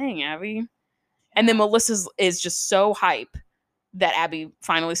like, dang, Abby. And then Melissa is just so hype that Abby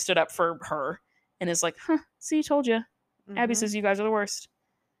finally stood up for her and is like, huh, see, told you. Abby Mhm. says you guys are the worst.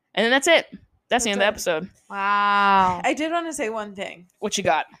 And then that's it. That's the end of the episode. Wow. I did want to say one thing. What you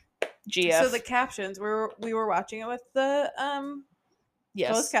got? GF. So the captions, we were watching it with the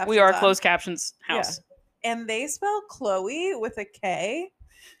yes, closed captions we are on. closed captions house. and they spell Chloe with a K,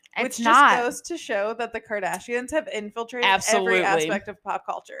 It's which not. just goes to show that the Kardashians have infiltrated Absolutely. every aspect of pop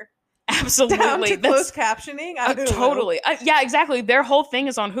culture. Absolutely. Down to That's closed captioning. On Hulu. totally. Yeah, exactly. Their whole thing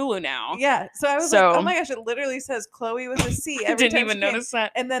is on Hulu now. Yeah. So I was So- like, oh my gosh, it literally says Chloe with a C every Didn't time even she came. notice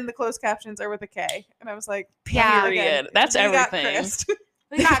that. And then the closed captions are with a K. And I was like, Yeah. Period. again, That's we got everything. Chris.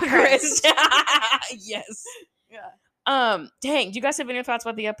 We got Chris. Yes. Yeah. Dang. Do you guys have any thoughts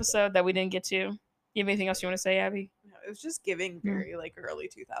about the episode that we didn't get to? You have anything else you want to say, Abby? No, it was just giving very like early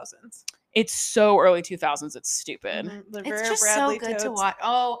 2000s. It's so early 2000s. It's stupid. Mhm. The It's Vera just Bradley so good to totes, watch.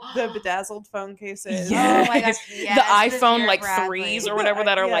 Oh, The bedazzled phone cases. Yeah. Oh my gosh. Yes, The iPhone Vera like Bradley. 3s or whatever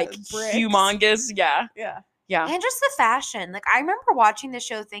that are Yeah, like bricks. humongous. Yeah. Yeah. Yeah. And just the fashion. Like I remember watching the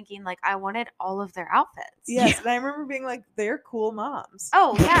show thinking like I wanted all of their outfits. Yes. And I remember being like, they're cool moms.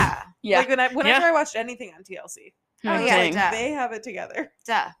 Oh yeah. Yeah. Like whenever I watched anything on TLC. Oh, I was yeah, like, duh. they have it together.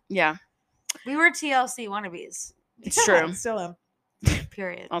 Duh. Yeah. We were TLC wannabes. It's Yeah, true. Still am.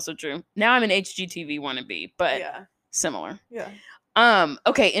 Period. Also true. Now I'm an HGTV wannabe, but Yeah. similar. Yeah.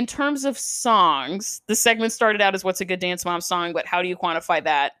 Okay, in terms of songs, the segment started out as what's a good dance mom song, but how do you quantify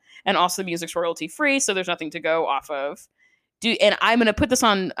that? And also the music's royalty free, so there's nothing to go off of. And I'm gonna put this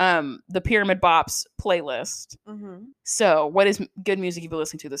on the Pyramid Bops playlist. Mm-hmm. So what is good music you've been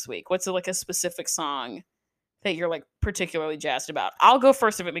listening to this week? What's like a specific song that you're like particularly jazzed about? I'll go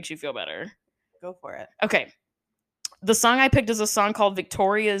first if it makes you feel better. Go for it. Okay. The song I picked is a song called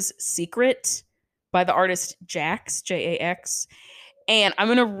Victoria's Secret by the artist Jax, Jax. And I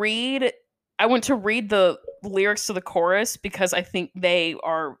want to read the lyrics to the chorus because I think they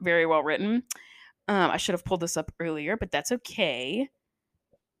are very well written. I should have pulled this up earlier, but that's okay.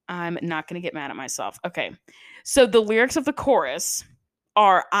 I'm not going to get mad at myself. Okay. So the lyrics of the chorus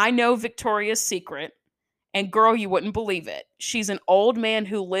are, I know Victoria's secret, and girl, you wouldn't believe it. She's an old man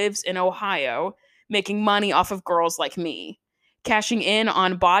who lives in Ohio, making money off of girls like me. Cashing in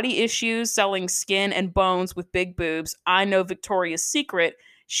on body issues, selling skin and bones with big boobs. I know Victoria's secret.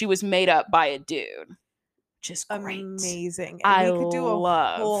 She was made up by a dude. Just great. Amazing. And I we could do a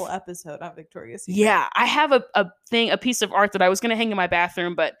love- whole episode on Victoria's Secret. Yeah, I have a piece of art that I was going to hang in my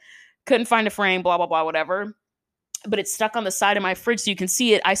bathroom, but couldn't find a frame, blah, blah, blah, whatever. But it's stuck on the side of my fridge so you can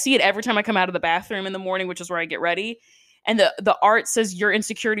see it. I see it every time I come out of the bathroom in the morning, which is where I get ready. And the art says your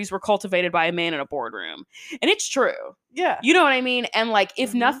insecurities were cultivated by a man in a boardroom. And it's true. Yeah. You know what I mean? And like,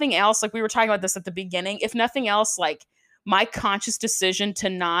 if Mhm. nothing else, like we were talking about this at the beginning, if nothing else, like my conscious decision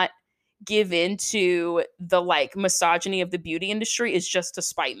to not give into the like misogyny of the beauty industry is just to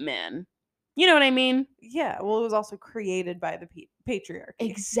spite men. You know what I mean? Yeah. Well, it was also created by the patriarchy.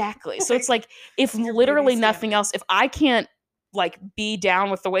 Exactly. So it's like if Your literally beauty nothing standard. else, if I can't like be down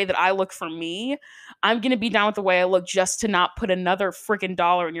with the way that I look for me, I'm gonna be down with the way I look just to not put another freaking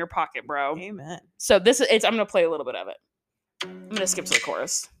dollar in your pocket, bro. Amen. So this is I'm gonna play a little bit of it. I'm gonna skip to the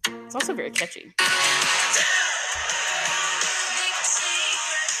chorus. It's also very catchy.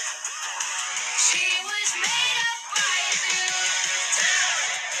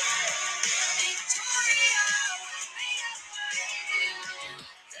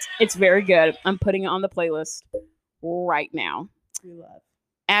 It's very good. I'm putting it on the playlist right now. We love.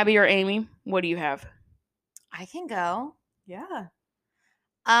 Abby or Amy, what do you have? I can go. Yeah.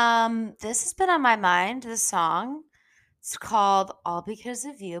 This has been on my mind, this song. It's called All Because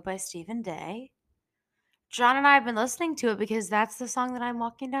of You by Stephen Day. John and I have been listening to it because that's the song that I'm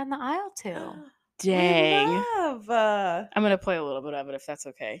walking down the aisle to. Dang. We love. I'm gonna play a little bit of it if that's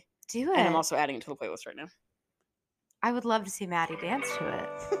okay. Do it. And I'm also adding it to the playlist right now. I would love to see Maddie dance to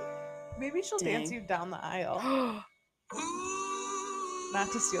it. Maybe she'll dance Dang. you down the aisle.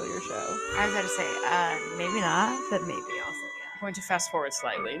 Not to steal your show. I was going to say, maybe not, but maybe also, yeah. I'm going to fast forward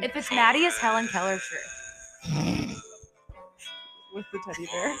slightly. If it's Maddie, it's Helen Keller, sure. With the teddy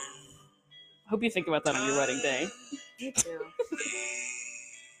bear. Hope you think about that on your wedding day. Me too.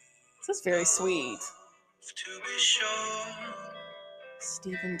 This is very sweet.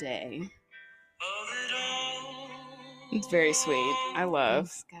 Stephen Day. It's very sweet. I love.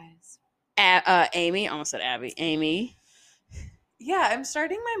 Thanks, guys. Amy. Almost said Abby. Amy. Yeah, I'm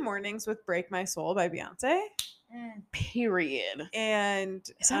starting my mornings with "Break My Soul" by Beyonce. Period. And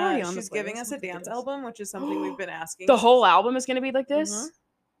Is that already on she's the giving playlist? us a I think it dance is. album, which is something we've been asking. The whole album is going to be like this? Mhm.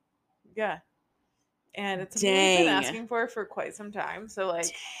 Yeah. And it's something we've been Dang. asking for quite some time. So, like,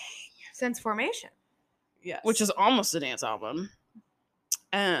 Since formation. yes. Which is almost a dance album.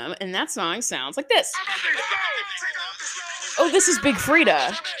 And that song sounds like this. Oh, this is Big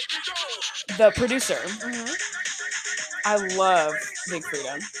Frida, the producer. Mhm. I love Big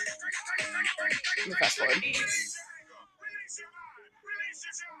Frida. Let me fast forward.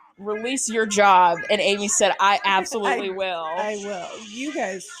 Release your job. And Amy said, I absolutely will. I will. You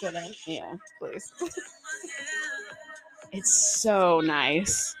guys shouldn't. Yeah. Please. It's so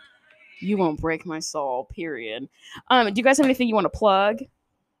nice. You won't break my soul, period. Do you guys have anything you want to plug?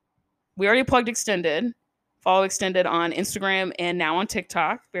 We already plugged Extended. Follow Extended on Instagram and now on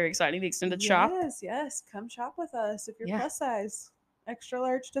TikTok. Very exciting. The Extended shop. Yes. Come shop with us if you're Yeah. plus size. Extra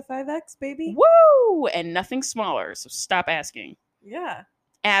large to 5X, baby. Woo! And nothing smaller. So stop asking. Yeah.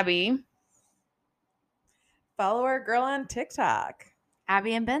 Abby. Follow our girl on TikTok.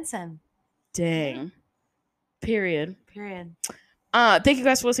 Abby and Benson. Dang. Period. Period. Thank you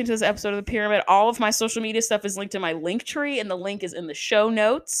guys for listening to this episode of The Pyramid. All of my social media stuff is linked in my link tree, and the link is in the show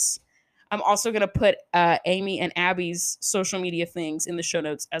notes. I'm also going to put Amy and Abby's social media things in the show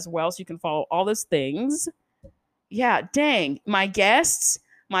notes as well, so you can follow all those things. Yeah, dang. My guests,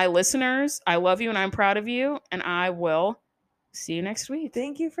 my listeners, I love you and I'm proud of you, and I will see you next week.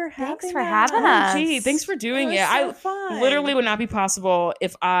 Thank you for having Thanks for having us. Gee, thanks for doing it. So fun. Literally would not be possible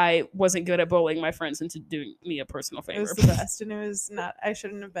if I wasn't good at bullying my friends into doing me a personal It was favor. the best, and it was not. I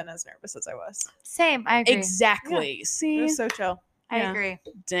shouldn't have been as nervous as I was. Same. I agree. Exactly. It See? was so chill. I Yeah. agree.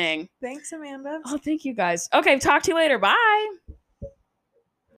 Dang. Thanks, Amanda. Oh, thank you guys. Okay, talk to you later. Bye.